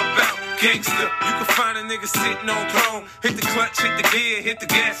what I'm about. Gangsta. You can find a nigga sitting on throne. Hit the clutch, hit the gear, hit the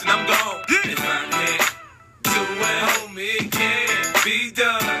gas, and I'm gone. If I can't do it, homie, it can't be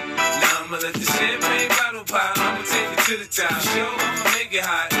done. Now I'ma let the champagne bottle pop. I'ma take it to the top. Show, I'ma make it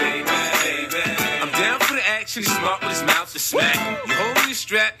hot, baby, baby. I'm down for the action. He's smart with his mouth to smack. You holding your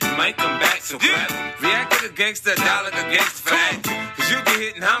strap, you might come back, so grab it. React like a gangster, die like a gangster for acting. Cause you get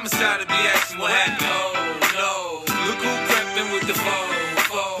hit in homicide and be asking what happened. Oh, no. Look who crept in with the foe.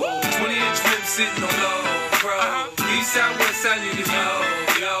 20-inch whip sitting on low, bro. East side, west side, niggas know.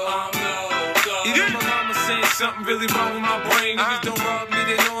 Yo, I'm low. Even my mama saying something really wrong with my brain. Niggas don't rob me,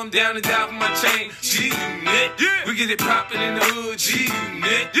 they know I'm down and down for my chain. G-Unit. We get it poppin' in the hood.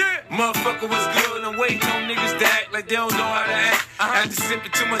 G-Unit. Motherfucker was good. I'm waiting on niggas to act like they don't know how to act. I had to sip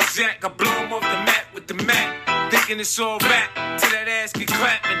it too much Jack. I blow them off the mat with the Mac. Thinking it's all rap. Till that ass get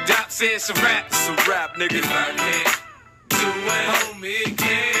clapped and Doc says it's a rap. It's a rap, nigga. If I can't do it, homie, it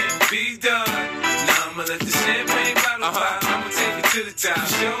can't be done. Now I'ma let the champagne bottle pop. I'ma take it to the top.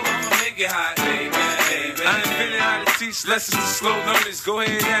 Show, I'ma make it hot, baby, baby. I invented how to teach lessons to slow learners. Go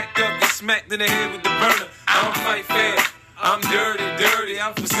ahead, act up, get smacked in the head with the burner. I don't fight fair. I'm dirty, dirty.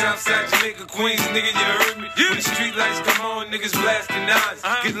 I'm from Southside Jamaica, Queens, nigga, you heard me. When the street lights come on, niggas blasting knives.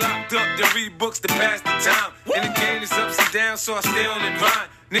 Get locked up, then read books to pass the time. And the game is ups and downs, so I stay on their grind.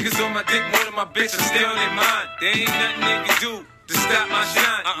 Niggas on my dick more than my bitch, I stay on their mind. There ain't nothing they can do to stop my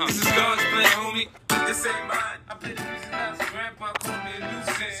shine. This is God's plan, homie. This ain't mine. I pay the reason house. Grandpa called me a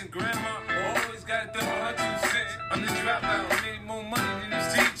nuisance, and grandma.